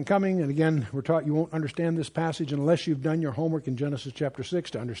the second coming, and again, we're taught you won't understand this passage unless you've done your homework in Genesis chapter 6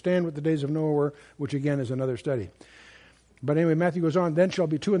 to understand what the days of Noah were, which again is another study. But anyway, Matthew goes on, then shall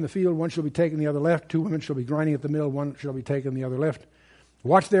be two in the field, one shall be taken, the other left. Two women shall be grinding at the mill, one shall be taken, the other left.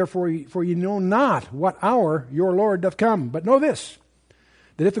 Watch therefore, for ye know not what hour your Lord doth come. But know this,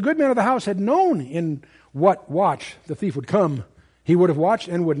 that if the good man of the house had known in what watch the thief would come, he would have watched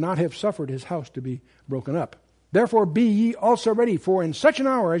and would not have suffered his house to be broken up. Therefore be ye also ready, for in such an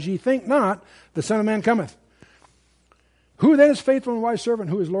hour as ye think not, the Son of Man cometh. Who then is faithful and wise servant,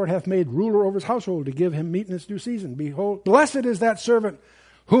 who his Lord hath made ruler over his household, to give him meat in its due season? Behold, blessed is that servant,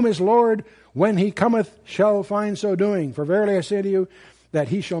 whom his Lord, when he cometh, shall find so doing. For verily I say to you, that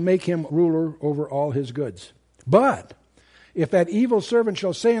he shall make him ruler over all his goods. But if that evil servant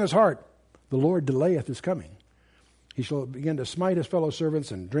shall say in his heart, the Lord delayeth his coming, he shall begin to smite his fellow servants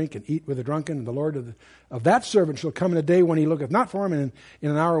and drink and eat with the drunken. And the Lord of that servant shall come in a day when he looketh not for him, and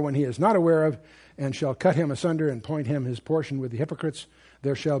in an hour when he is not aware of, and shall cut him asunder and point him his portion with the hypocrites.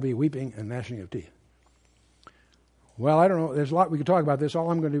 There shall be weeping and gnashing of teeth. Well, I don't know. There's a lot we could talk about this.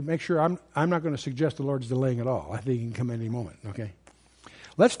 All I'm going to make sure, I'm not going to suggest the Lord's delaying at all. I think he can come any moment, okay?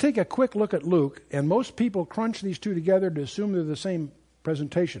 Let's take a quick look at Luke, and most people crunch these two together to assume they're the same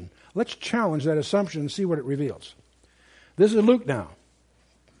presentation. Let's challenge that assumption and see what it reveals. This is Luke now.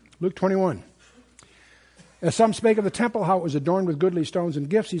 Luke 21. As some spake of the temple, how it was adorned with goodly stones and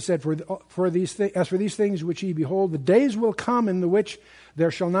gifts, he said, as for these things which ye behold, the days will come in the which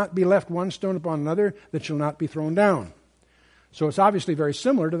there shall not be left one stone upon another that shall not be thrown down. So it's obviously very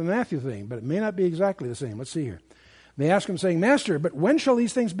similar to the Matthew thing, but it may not be exactly the same. Let's see here. They asked him, saying, Master, but when shall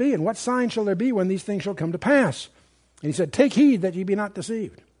these things be, and what sign shall there be when these things shall come to pass? And he said, Take heed that ye be not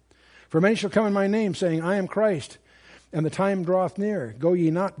deceived. For many shall come in my name, saying, I am Christ, and the time draweth near. Go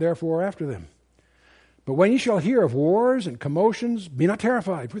ye not therefore after them. But when ye shall hear of wars and commotions, be not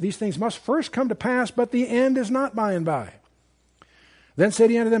terrified, for these things must first come to pass, but the end is not by and by. Then said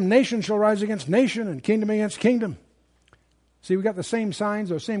he unto them, Nation shall rise against nation, and kingdom against kingdom. See, we got the same signs,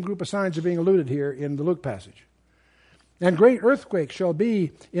 those same group of signs are being alluded here in the Luke passage. And great earthquakes shall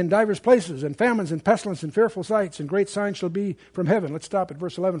be in divers places, and famines and pestilence and fearful sights, and great signs shall be from heaven. Let's stop at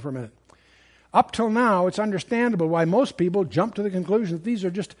verse 11 for a minute. Up till now, it's understandable why most people jump to the conclusion that these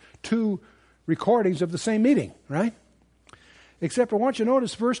are just two recordings of the same meeting, right? Except I want you to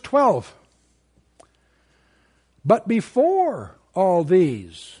notice verse 12. But before all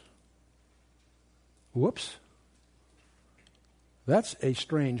these, whoops, that's a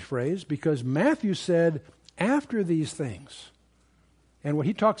strange phrase, because Matthew said after these things. And what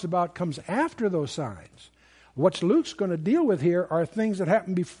he talks about comes after those signs. What Luke's going to deal with here are things that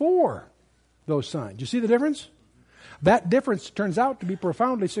happen before those signs. You see the difference? That difference turns out to be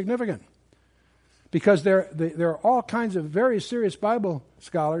profoundly significant. Because there are all kinds of very serious Bible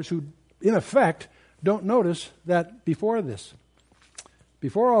scholars who, in effect, don't notice that before this.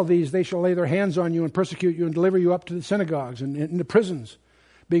 Before all these, they shall lay their hands on you and persecute you and deliver you up to the synagogues and into prisons,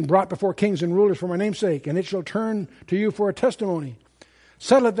 being brought before kings and rulers for my name's sake, and it shall turn to you for a testimony.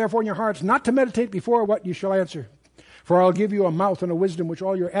 Settle it therefore in your hearts, not to meditate before what you shall answer. For I'll give you a mouth and a wisdom which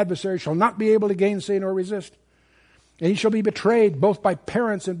all your adversaries shall not be able to gainsay nor resist. And ye shall be betrayed both by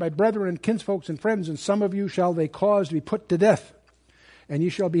parents and by brethren and kinsfolks and friends, and some of you shall they cause to be put to death. And ye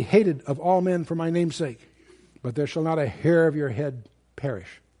shall be hated of all men for my name's sake. But there shall not a hair of your head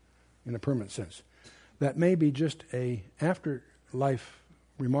perish, in a permanent sense. That may be just a afterlife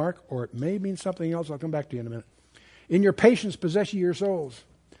remark, or it may mean something else. I'll come back to you in a minute. In your patience possess ye your souls.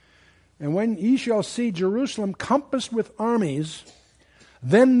 And when ye shall see Jerusalem compassed with armies,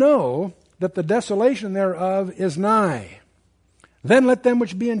 then know that the desolation thereof is nigh. Then let them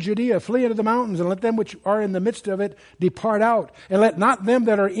which be in Judea flee into the mountains, and let them which are in the midst of it depart out, and let not them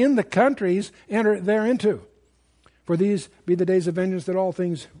that are in the countries enter thereinto. For these be the days of vengeance, that all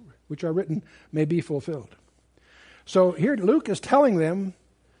things which are written may be fulfilled. So here Luke is telling them,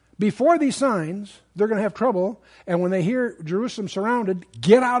 before these signs, they're going to have trouble, and when they hear Jerusalem surrounded,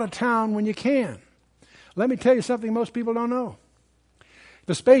 get out of town when you can. Let me tell you something most people don't know.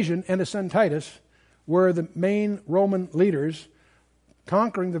 Vespasian and his son Titus were the main Roman leaders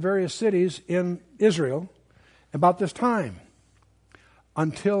conquering the various cities in Israel about this time,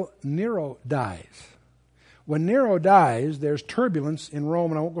 until Nero dies. When Nero dies, there's turbulence in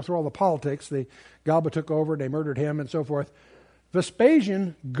Rome, and I won't go through all the politics. Galba took over, they murdered him, and so forth.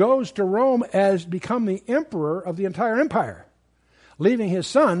 Vespasian goes to Rome as become the emperor of the entire empire, leaving his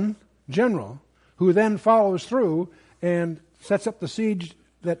son, general, who then follows through and sets up the siege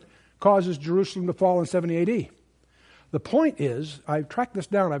that causes Jerusalem to fall in 70 AD. The point is, I've tracked this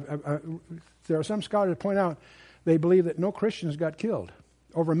down. There are some scholars that point out they believe that no Christians got killed.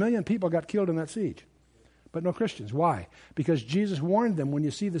 Over 1 million people got killed in that siege, but no Christians. Why? Because Jesus warned them, when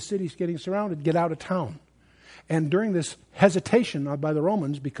you see the cities getting surrounded, get out of town. And during this hesitation by the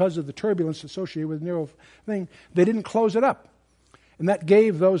Romans, because of the turbulence associated with Nero thing, they didn't close it up. And that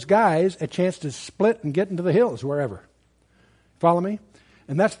gave those guys a chance to split and get into the hills, wherever. Follow me?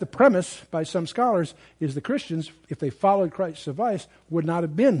 And that's the premise by some scholars, is the Christians, if they followed Christ's advice, would not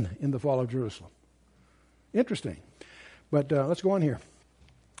have been in the fall of Jerusalem. Interesting. But let's go on here.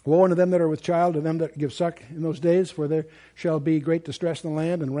 Woe unto them that are with child, to them that give suck in those days, for there shall be great distress in the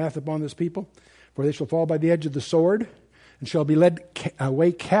land, and wrath upon this people. For they shall fall by the edge of the sword, and shall be led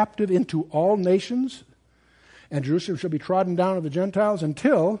away captive into all nations. And Jerusalem shall be trodden down of the Gentiles,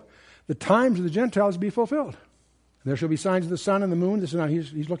 until the times of the Gentiles be fulfilled. And there shall be signs of the sun and the moon. This is now,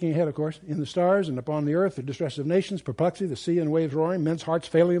 he's looking ahead, of course. In the stars and upon the earth, the distress of nations, perplexity, the sea and waves roaring, men's hearts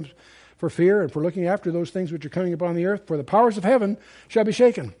failing for fear and for looking after those things which are coming upon the earth. For the powers of heaven shall be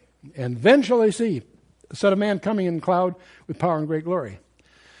shaken. And then shall they see the Son of Man coming in cloud with power and great glory.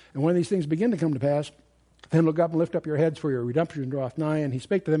 And when these things begin to come to pass, then look up and lift up your heads, for your redemption draweth nigh. And he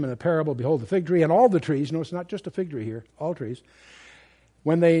spake to them in a parable, behold, the fig tree and all the trees. No, it's not just a fig tree here, all trees.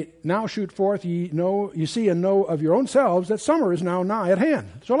 When they now shoot forth, you see and know of your own selves that summer is now nigh at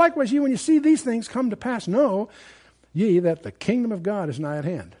hand. So likewise, when you see these things come to pass, know ye that the kingdom of God is nigh at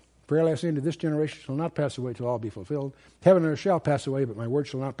hand. Verily I say unto this generation shall not pass away till all be fulfilled. Heaven and earth shall pass away, but my word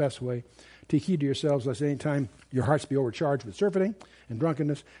shall not pass away. Take heed to yourselves, lest any time your hearts be overcharged with surfeiting and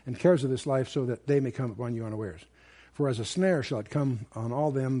drunkenness and cares of this life, so that they may come upon you unawares. For as a snare shall it come on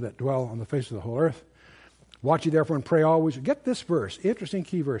all them that dwell on the face of the whole earth. Watch ye therefore and pray always. Get this verse, interesting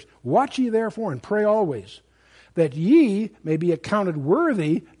key verse. Watch ye therefore and pray always, that ye may be accounted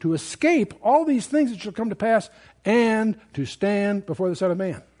worthy to escape all these things that shall come to pass and to stand before the Son of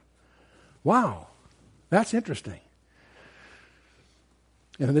Man. Wow, that's interesting.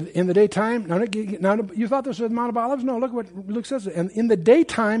 And in the daytime, now you thought this was the Mount of Olives? No, look what Luke says. And in the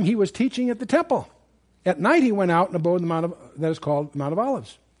daytime, he was teaching at the temple. At night, he went out and abode in the Mount of, that is called the Mount of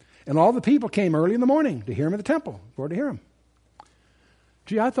Olives. And all the people came early in the morning to hear him at the temple, for to hear him.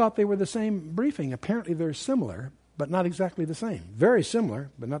 Gee, I thought they were the same briefing. Apparently they're similar, but not exactly the same. Very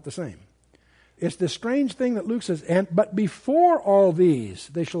similar, but not the same. It's this strange thing that Luke says, but before all these,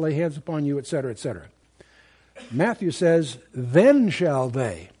 they shall lay hands upon you, etc., etc. Matthew says, then shall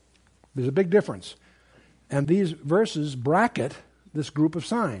they. There's a big difference. And these verses bracket this group of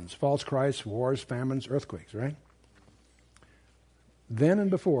signs: false Christs, wars, famines, earthquakes, right? Then and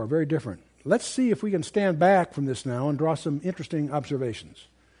before, very different. Let's see if we can stand back from this now and draw some interesting observations.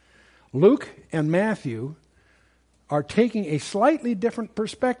 Luke and Matthew are taking a slightly different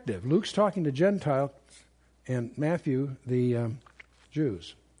perspective. Luke's talking to Gentiles and Matthew, the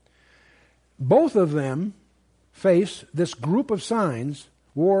Jews. Both of them face this group of signs: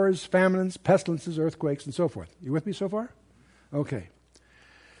 wars, famines, pestilences, earthquakes, and so forth. You with me so far? Okay.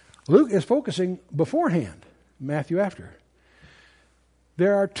 Luke is focusing beforehand, Matthew after.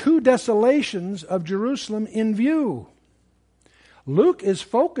 There are two desolations of Jerusalem in view. Luke is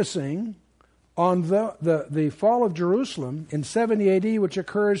focusing on the fall of Jerusalem in 70 AD, which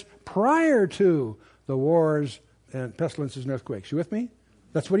occurs prior to the wars and pestilences and earthquakes. You with me?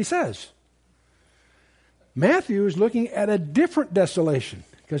 That's what he says. Matthew is looking at a different desolation,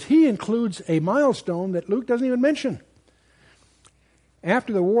 because he includes a milestone that Luke doesn't even mention.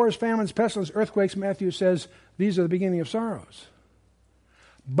 After the wars, famines, pestilence, earthquakes, Matthew says, these are the beginning of sorrows.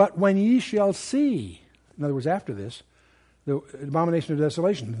 But when ye shall see, in other words, after this, the abomination of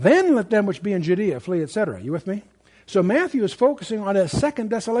desolation, then let them which be in Judea flee, etc. You with me? So Matthew is focusing on a second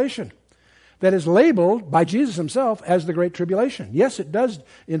desolation that is labeled by Jesus himself as the Great Tribulation. Yes, it does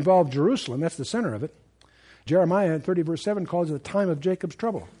involve Jerusalem. That's the center of it. Jeremiah 30 verse 7 calls it the time of Jacob's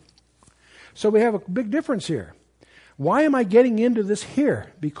trouble. So we have a big difference here. Why am I getting into this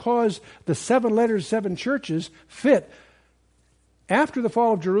here? Because the 7 letters, 7 churches fit after the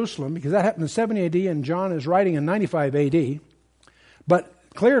fall of Jerusalem, because that happened in 70 AD and John is writing in 95 AD. But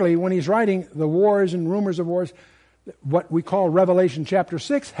clearly when he's writing the wars and rumors of wars, what we call Revelation chapter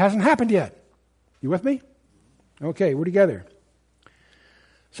 6 hasn't happened yet. You with me? Okay, we're together.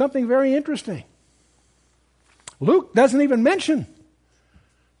 Something very interesting. Luke doesn't even mention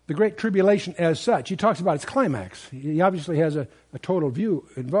the Great Tribulation as such. He talks about its climax. He obviously has a total view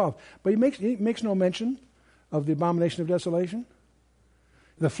involved. But he makes no mention of the abomination of desolation.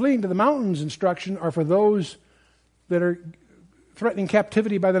 The fleeing to the mountains instruction are for those that are threatening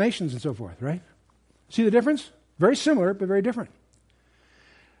captivity by the nations and so forth, right? See the difference? Very similar, but very different.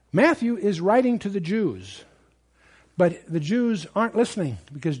 Matthew is writing to the Jews, but the Jews aren't listening,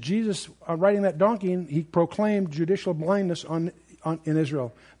 because Jesus, riding that donkey, he proclaimed judicial blindness in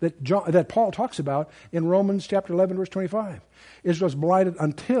Israel that Paul talks about in Romans chapter 11, verse 25. Israel's blinded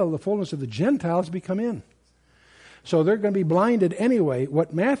until the fullness of the Gentiles be come in. So they're going to be blinded anyway.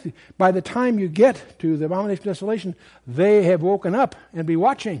 By the time you get to the abomination of desolation, they have woken up and be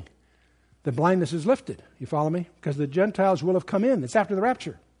watching. The blindness is lifted. You follow me? Because the Gentiles will have come in. It's after the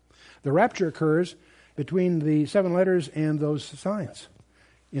rapture. The rapture occurs between the 7 letters and those signs.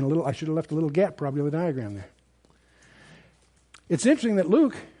 I should have left a little gap probably in the diagram there. It's interesting that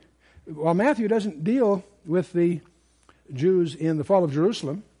Luke, while Matthew doesn't deal with the Jews in the fall of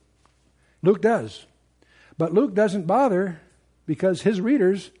Jerusalem, Luke does. But Luke doesn't bother, because his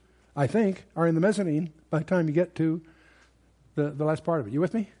readers, I think, are in the mezzanine by the time you get to the last part of it. You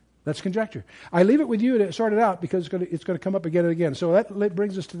with me? That's conjecture. I leave it with you to sort it out, because it's going to come up again and again. So that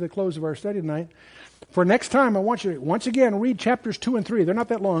brings us to the close of our study tonight. For next time, I want you to once again read chapters 2 and 3. They're not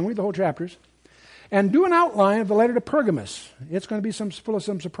that long. Read the whole chapters. And do an outline of the letter to Pergamos. It's going to be full of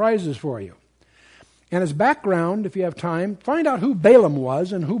some surprises for you. And as background, if you have time, find out who Balaam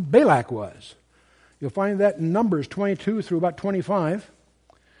was and who Balak was. You'll find that in Numbers 22 through about 25.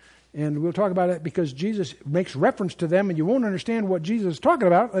 And we'll talk about it because Jesus makes reference to them, and you won't understand what Jesus is talking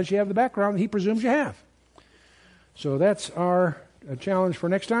about unless you have the background that he presumes you have. So that's our challenge for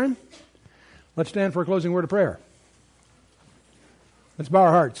next time. Let's stand for a closing word of prayer. Let's bow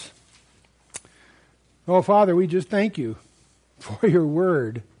our hearts. Oh, Father, we just thank you for your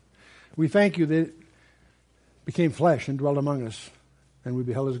word. We thank you that it became flesh and dwelt among us, and we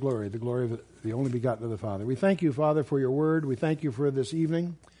beheld his glory, the glory of the only begotten of the Father. We thank you, Father, for your word. We thank you for this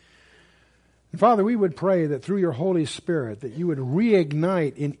evening. And Father, we would pray that through your Holy Spirit that you would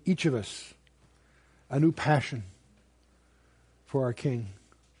reignite in each of us a new passion for our King.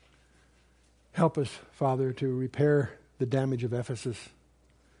 Help us, Father, to repair the damage of Ephesus.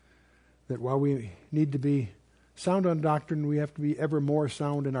 That while we need to be sound on doctrine, we have to be ever more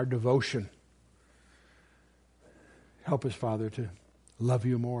sound in our devotion. Help us, Father, to love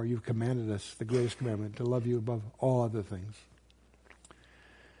you more. You've commanded us, the greatest commandment, to love you above all other things.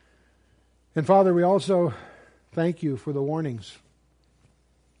 And Father, we also thank you for the warnings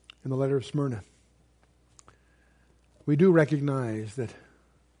in the letter of Smyrna. We do recognize that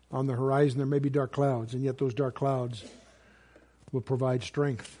on the horizon there may be dark clouds, and yet those dark clouds will provide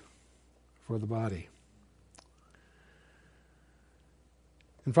strength for the body.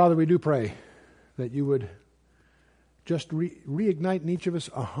 And Father, we do pray that you would just reignite in each of us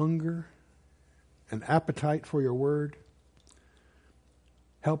a hunger, an appetite for your word.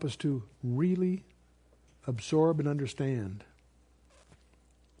 Help us to really absorb and understand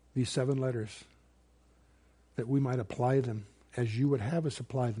these 7 letters, that we might apply them as you would have us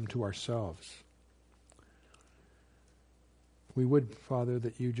apply them to ourselves. We would, Father,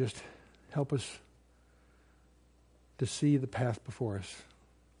 that you just help us to see the path before us,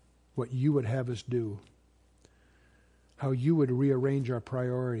 what you would have us do, how you would rearrange our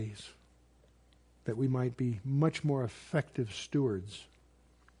priorities, that we might be much more effective stewards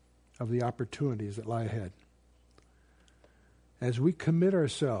of the opportunities that lie ahead. As we commit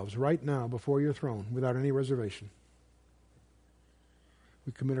ourselves right now before your throne without any reservation,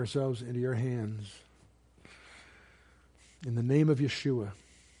 we commit ourselves into your hands. In the name of Yeshua,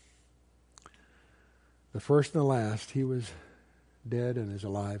 the first and the last, he was dead and is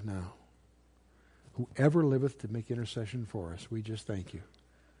alive now. Whoever liveth to make intercession for us, we just thank you.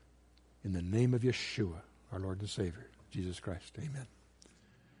 In the name of Yeshua, our Lord and Savior, Jesus Christ. Amen.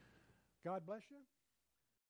 God bless you.